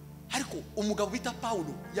 Ariko umugabo bita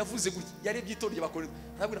Paulo yavuze gutya, yarebye itorero y'Abakorinto,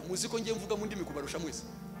 arabwira muzi ko ngiye mvuga mu ndimi kubarusha mwese.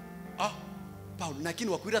 Paulo nakini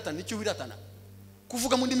wakwiratana nicyo wiratana,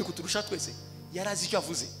 kuvuga mu ndimi kuturusha twese. Yarazi icyo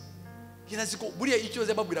avuze, yarazi ko buriya icyo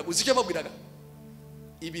zababwiraga, uzi icyo babwiraga,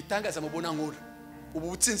 ibitangaza mubona nkora, ubu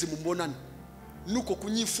butsinzi mumbonana, nuko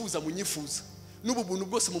kunyifuza munyifuza, n'ubu buntu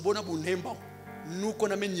bwose mubona buntembaho, nuko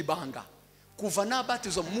namenye ibanga. Kuva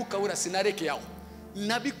nabatizwa mu mwuka wera sinareke yaho,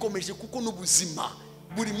 nabikomeje kuko n'ubuzima.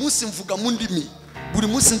 Buri munsi mvuga mu ndimi, buri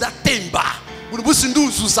munsi ndatemba, buri munsi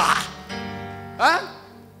nduzuza.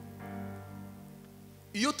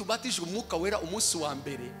 Iyo tubatije umwuka wera umunsi wa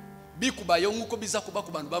mbere, bikubayeho nk'uko biza kuba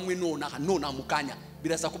ku bantu bamwe nona mukanya,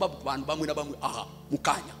 biraza kuba ku bantu bamwe na bamwe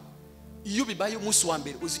mukanya. Iyo bibaye umunsi wa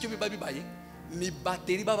mbere, uzi icyo bibaye? Ni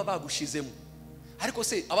bateri baba bagushizemo. Ariko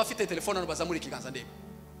se abafite telefone no baza muri kiganza ndebe,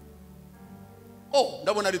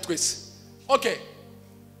 ndabona ari twese. Okay,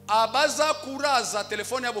 abaza kuraza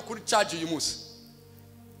telefone yabo kuri charge uyu munsi,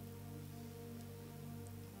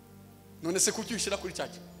 none se kuki ushira kuri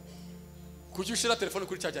charge? Kuki ushira telefone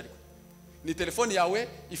kuri charge? Ariko ni telefone yawe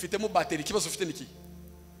ifitemo bateri, ikibazo ufite niki?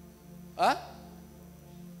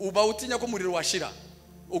 uba utinya ko umuriro washira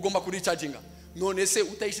ugomba kuri charginga none se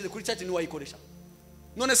utayishize kuri charging wayikoresha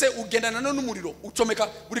none se ugendana n'umuriro ucomeka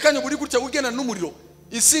buri kanya buri gutya ugendana n'umuriro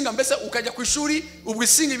isinga mbese ukajya ku ishuri ubwo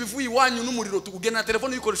isinga ibivuye iwanyu n'umuriro tukugendana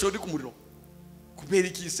telefone yikoresha uri ku muriro kubera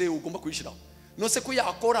iki se ugomba kuyishiraho nose ko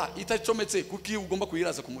yakora itacometse kuki ugomba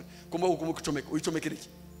kuyiraza ku muriro ugomba kucomeka uyicomekere iki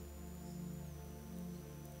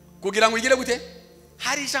kugira ngo igire gute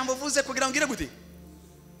hari ijambo vuze kugira ngo igire gute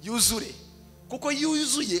yuzure kuko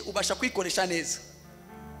yuzuye ubasha kwikoresha neza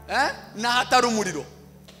na hatari umuriro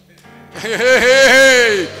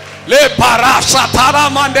le parasha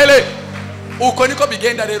taramandele uko niko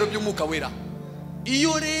bigenda rero by'umwuka wera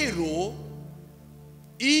iyo rero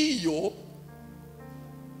iyo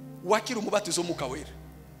wakira umubatizo w'umwuka wera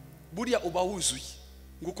buriya uba wuzuye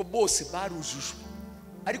nguko bose barujujwe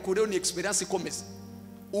ariko rero ni experience ikomeza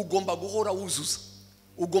ugomba guhora wuzuza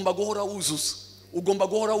ugomba guhora wuzuza ugomba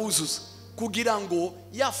guhora wuzuza kugira ngo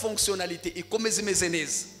ya fonctionnalité ikomeze imeze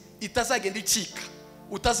neza itazagenda icika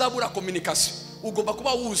utazabura communication ugomba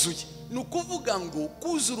kuba wuzuye nukuvuga ngo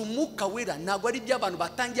kuzura umwuka wera ntago ari by'abantu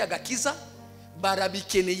batangiye agakiza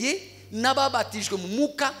barabikeneye n'ababatijwe mu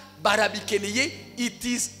mwuka barabikeneye it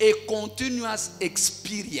is a continuous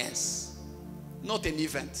experience not an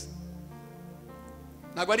event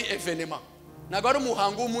ntago ari evenement ntago ari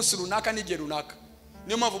umuhango w'umunsi runaka n'igihe runaka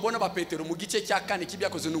niyo mpamvu ubona ba Petero mu gice cya 4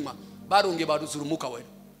 k'ibyakoze n'umwa baronge baruzura umwuka wera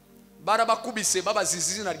barabakubise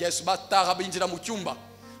babaziza izina rya Yesu bataha binjira mu cyumba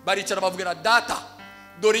baricara bavugira data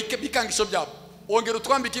dore bikangisho byabo wongera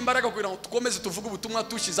utwambika imbaraga kugira ngo tukomeze tuvuge ubutumwa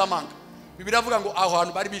tushize amanga Bibiri avuga ngo aho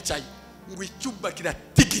hantu bari bicaye ngo icyumba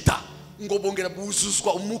kiratigita ngo bongera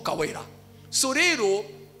buzuzwa umwuka wera so rero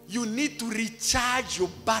you need to recharge your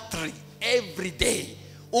battery every day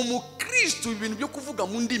umukristo ibintu byo kuvuga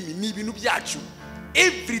mu ndimi ni ibintu byacu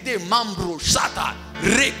every day mambro shata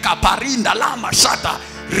reka parinda lama shata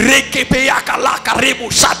rekepeyaka laka rebo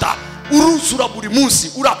shata uruzura buri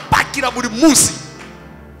munsi urapakira buri munsi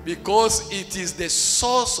because it is the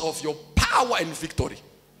source of your power and victory.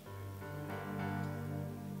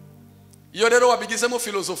 Iyo rero wabigizemo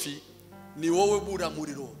philosophy ni wowe bura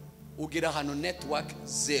muriro ugira hano network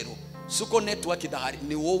zero suko network idahari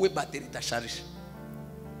ni wowe battery idasharije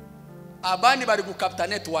abandi bari gukapta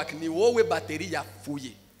network ni wowe battery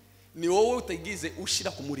yafuye ni wowe utagize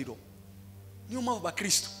ushira ku muriro niyo mpamvu ba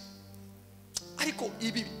Kristo ariko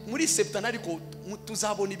ibi muri septana ariko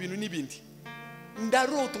tuzabona ibintu n'ibindi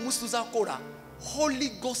ndarota umunsi tuzakora Holy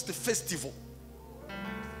Ghost Festival.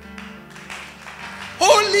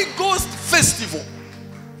 Holy Ghost Festival.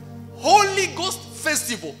 Holy Ghost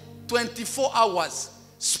Festival 24 hours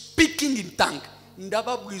speaking in tongue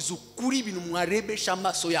ndababwiza ukuri ibintu mwarebesha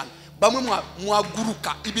amaso yanyu bamwe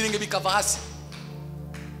mwaguruka ibirenge bikava hasi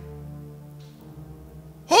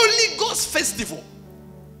Holy Ghost Festival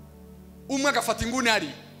umwe agafata inguni ari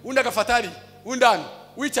undi agafata ari undani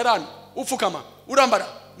wicarana ufukama urambara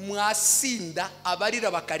mwasinda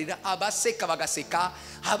abarira bakarira abaseka bagaseka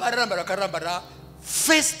abarambara bakarambara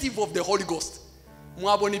Festival of the Holy Ghost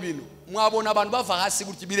mwabona ibintu mwabona abantu bava hasi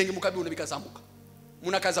gutya ibirenge mukabibona bikazamuka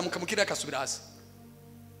munakazamuka mukira kasubira hasi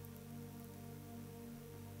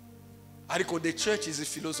ariko the church is a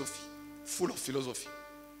philosophy full of philosophy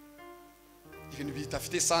ibintu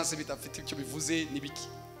bitafite sense bitafite icyo bivuze nibiki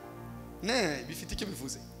ne bifite icyo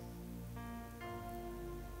bivuze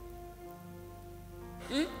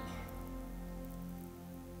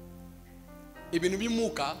ibintu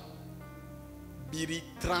bimuka biri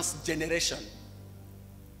transgeneration.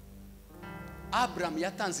 Abraham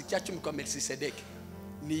yatanze icyacu kwa Melchisedek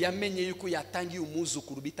ni yamenye yuko yatangiye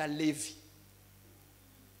umuzukuru bita Levi.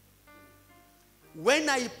 When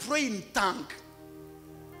I pray in tongue,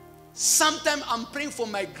 sometimes I'm praying for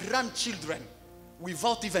my grandchildren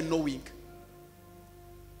without even knowing.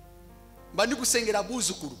 Bandi gusengera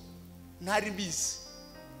abuzukuru ntari mbizi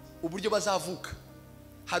uburyo bazavuka.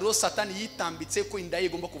 Hariho Satani yitambitse ko inda ye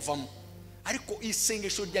igomba kuvamo. Ariko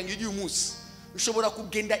isengesho ryanjye ry'uyu munsi ushobora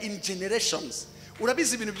kugenda in generations.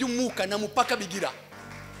 Urabizi ibintu by'umwuka na mupaka bigira.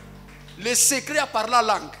 Le secret à parler la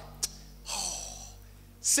langue.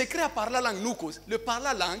 Secret à parler la langue nuko. Le parler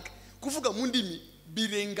la langue kuvuga mu ndimi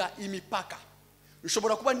birenga imipaka.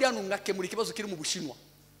 Ushobora kuba ndi hano ngakemura ikibazo kiri mu Bushinwa.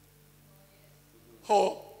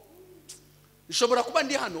 Ushobora kuba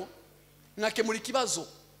ndi hano ngakemura ikibazo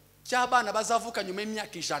cy'abana bazavuka nyuma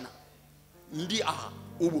y'imyaka 100. Ndi aha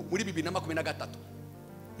ubu muri 2023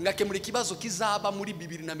 ngakemura ikibazo kizaba muri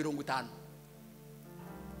 2050.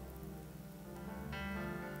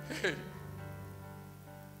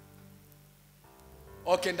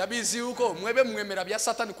 Okay, ndabizi uko mwebe mwemera bya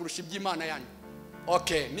Satani kurusha iby'Imana yanyu.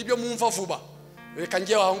 Okay, nibyo mwumva vuba. reka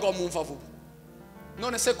ngewe aho ngaho mumva vuba.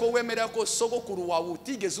 None se ko wemera ko sogokuru wawe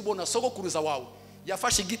utigeze ubona sogokuruza wawe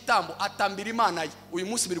yafashe igitambo atambira Imana ye, uyu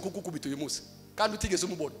munsi biri kukukubita uyu munsi kandi utigeze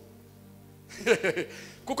umubona?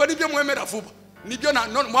 Kuko nibyo mwemera vuba, nibyo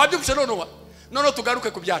mwabyumvise. None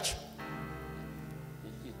tugaruke ku byacu.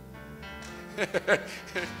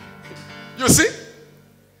 You see?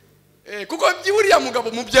 Kuko byuriya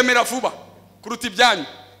mugabo mubyemera vuba kuruta ibyanyu,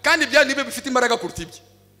 kandi ibyanyu nibe bifite imbaraga kuruta ibye.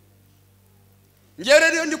 Ngere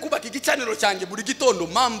rero ndi kubaka igicaniro cyanjye buri gitondo,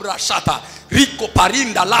 mambra shata riko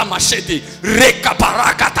parinda la machete reka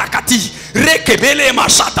baraka takati reke bele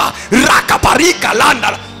mashata raka parika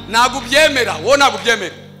landa. Nagubyemera wo,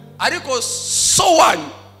 nagubyemera. Ariko so wanyu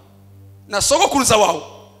na sogokuruza wawe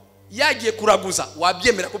yagiye kuraguza,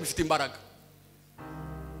 wabyemera ko bifite imbaraga.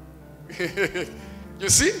 You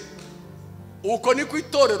see? Uko ni ku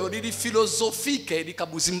itorero riri filosofike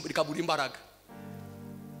rikabura imbaraga.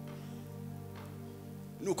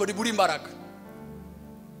 Nuko ribura imbaraga.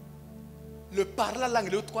 Le parla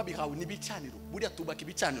langue le twabirawo ni bicaniro, buri atubaka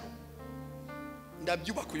ibicaniro.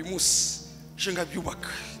 Ndabyubaka uyu munsi, je ngabyubaka.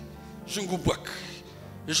 Je ngubaka.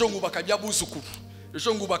 Ejo ngubaka byabuzukuru.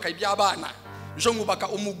 Ejo ngubaka ibyabana. Ejo ngubaka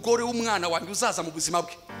umugore w'umwana wanjye uzaza mu buzima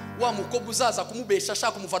bwe. Wa mukobwa uzaza kumubesha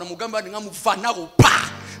ashaka kumuvana mu gamba nkamuvanaho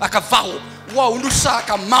pa akavaho. Wa undi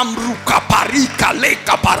ushaka mamruka parika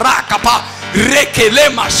leka baraka pa rekele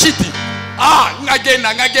mashiti.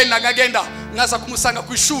 Ngagenda ngaza kumusanga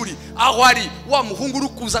ku ishuri aho ari. Wa muhungu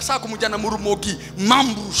rukuza ashaka kumujyana mu rumogi,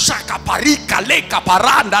 mambu shaka parika leka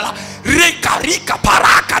parandala reka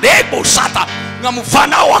paraka debo shata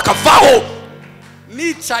nkamuvanaho akavaho.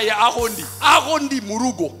 Nicaye aho ndi mu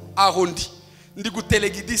rugo, aho ndi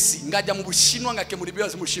gutelegidisi ngajya mu Bushinwa ngakemura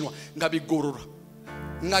ibibazo mu Bushinwa ngabigorora,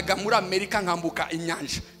 ngaga muri Amerika nkambuka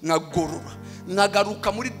inyanja ngagorora,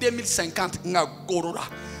 ngagaruka muri 2050 ngagorora,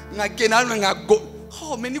 ngagena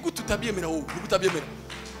meni gututabyemera wowe gutabyemera.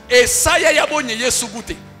 Esaya yabonye Yesu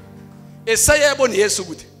gute? Esaya yabonye Yesu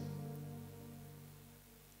gute?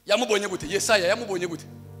 Yamubonye gute? Yesaya yamubonye gute?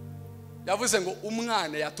 Yavuze ngo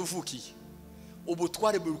umwana yatuvukiye,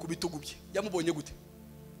 ubutware buri ku bitugu bye. Yamubonye gute?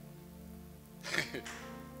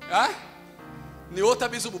 Ni wote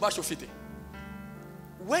abizi ububasha ufite.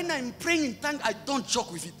 When I'm praying in tongues, I don't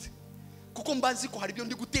joke with it. Kuko mbanzi ko hari byo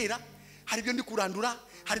ndi gutera, hari byo ndi kurandura,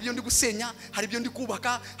 hari byo ndi gusenya, hari byo ndi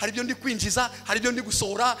kubaka, hari byo ndi kwinjiza, hari byo ndi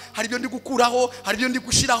gusohora, hari byo ndi gukuraho, hari byo ndi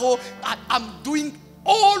gushiraho. I'm doing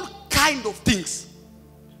all kind of things.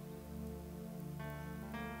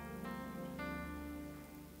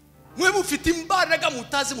 Mwe mufite imbaraga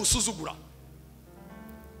mutazi musuzugura.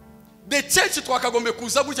 The church twakagombe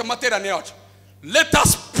kuza gutya materane yacu. Let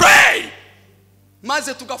us pray.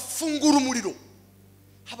 Maze tugafungura umuriro.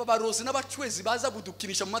 Haba barozi n'abacwezi baza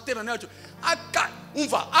gudukinisha mu materane yacu.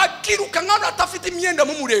 Akiruka nkana atafite imyenda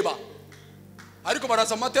mu mureba. Ariko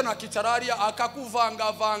baraza materane akicara hariya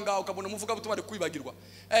akakuvanga ukabona muvuga butumwa ari kwibagirwa.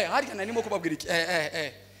 Hariya nanimo kubabwira iki?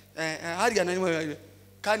 Hariya nanimo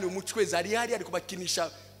kandi umucwezi ari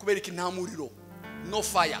kubakinisha kubera iki nta muriro. No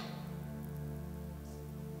fire.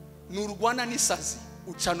 Nurwana n'isazi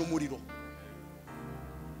ucana umuriro.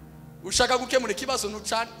 Ushaka gukemura ikibazo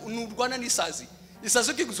nurwana n'isazi.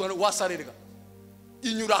 Isazi ukiguzwa wasarerega.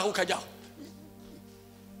 Inyura aho ukajyaho.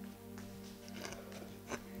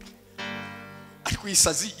 Ariko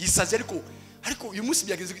isazi ariko uyu munsi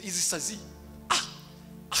byageze izi sazi.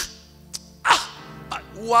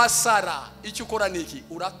 Wasara icyo ukora niki?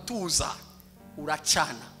 Uratuza,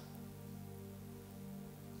 uracana.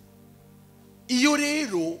 Iyo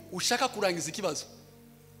rero ushaka kurangiza ikibazo,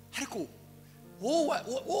 ariko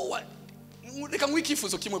wowe reka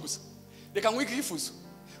nkwikifuzo kimwe gusa. Reka nkwikifuzo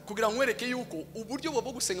kugira nkwereke yuko uburyo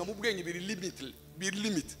bwo gusenga mu bwenge biri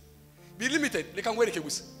limited. Reka nkwereke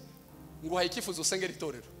gusa ngo haye ikifuzo sengera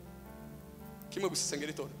itorero kimwe gusa,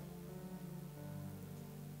 sengera itorero.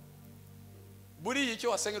 Buri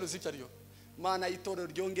icyo wasengera uzicariyo, Mana itorero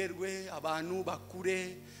ryongerwe, abantu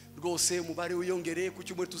bakure rwose, umubare uyongere, ku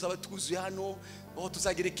cyumweru tuzaba twuzuye hano, aho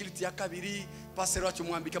tuzagira kiriti ya kabiri, pastor wacu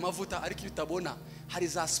mwambika amavuta. Ariko utabona hari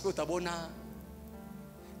za sport utabona.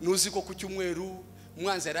 Nuzi ko ku cyumweru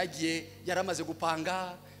umwanzi yaragiye yaramaze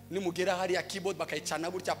gupanga, nimugera hari ya keyboard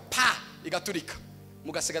bakayicana gutya pa igaturika,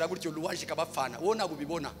 mugasigara gutyo luwaje kabapfana. Wowe ntabwo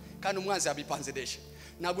ubibona kandi umwanzi yabipanze deshe.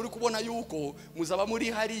 Ntabwo uri kubona yuko muzaba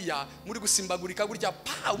muri hariya muri gusimbagurika gutya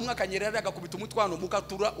pa umwaka nyerera agakubita umutwano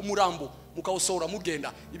mukatura umurambo mukawusohora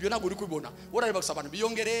mugenda. Ibyo ntabwo uri kubibona. Urareba gusa abantu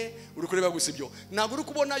biyongere, uri kureba gusa ibyo. Ntabwo uri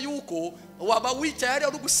kubona yuko waba wicaye ari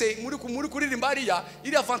uri kuririmba hariya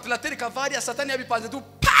iriya ventilateur kavari ya satani yabipanze tu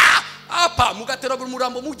pa apa mugateragura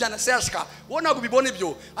umurambo mujyana seshka wona kubibona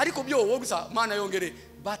ibyo ariko byo wo gusa mana yongere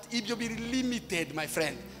but ibyo biri limited my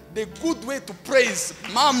friend. The good way to praise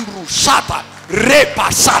mambru shata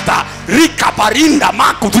repa shata rikaparinda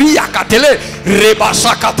makudria katele reba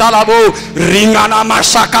shakatalabo ringana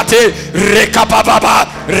mashakate rekapababa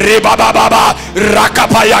rebababa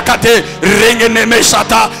rakapayakate rengene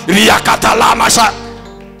meshata riakatala masha.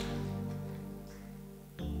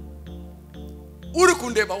 Uri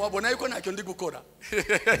kundeba wabona yuko ntacyo ndi gukora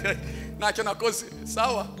ntacyo nakoze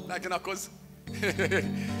sawa ntacyo nakoze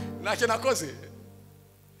ntacyo nakoze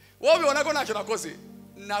wowe ubona ko ntacyo nakoze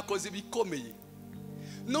nakoze bikomeye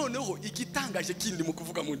noneho igitangaje kindi mu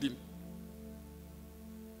kuvuga mu ndimi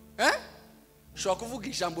shobora kuvuga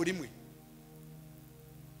ijambo rimwe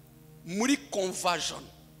muri conversion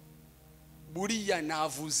buriya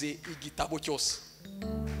navuze igitabo cyose.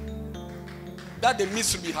 That the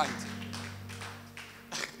mystery behind.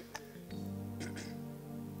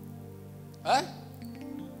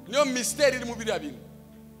 Niyo mysteri iri mu biriya bintu.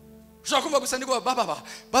 Ushaka kuvuga gusa ndiko baba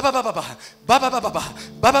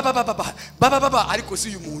ariko si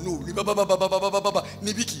uyu muntu ni baba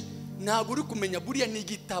ni biki ntabwo uri kumenya buriya ni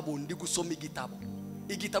igitabo ndi gusoma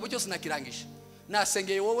igitabo cyose nakirangije.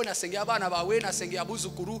 Nasengeye wowe, nasengeye abana bawe, nasengeye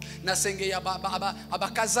abuzukuru, nasengeye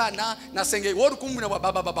abakazana, nasengeye wowe ukumuna wa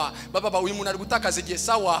baba uyu muntu ari gutakaza igihe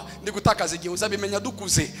sawa ndi gutakaza igihe uzabimenya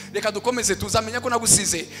dukuze. Reka dukomeze tuzamenya ko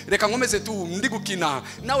nagusize. Reka nkomeze tu ndi gukina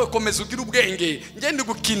nawe komeza ugira ubwenge nge ndi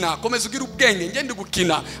gukina komeza ugira ubwenge nge ndi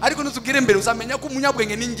gukina ariko nuzubwire imbere uzamenya ko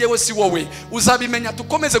umunyabwenge ni ngewe si wowe. Uzabimenya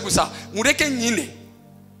tukomeze gusa mureke nyine.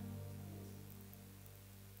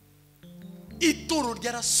 Ituro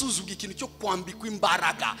ryarasuzuga ikintu cyo kwambikwa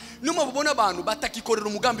imbaraga. Niyo mubona abantu batakikorera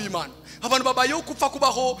umugambi w'Imana. Abantu babayeho kupfa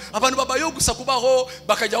kubaho, abantu babayeho gusa kubaho,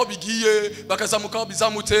 bakajyaho bigiye, bakazamuka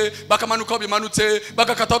bizamutse, bakamanuka bimanutse,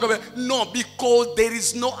 bagakataho. No, because there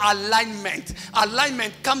is no alignment.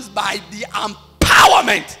 Alignment comes by the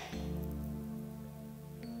empowerment.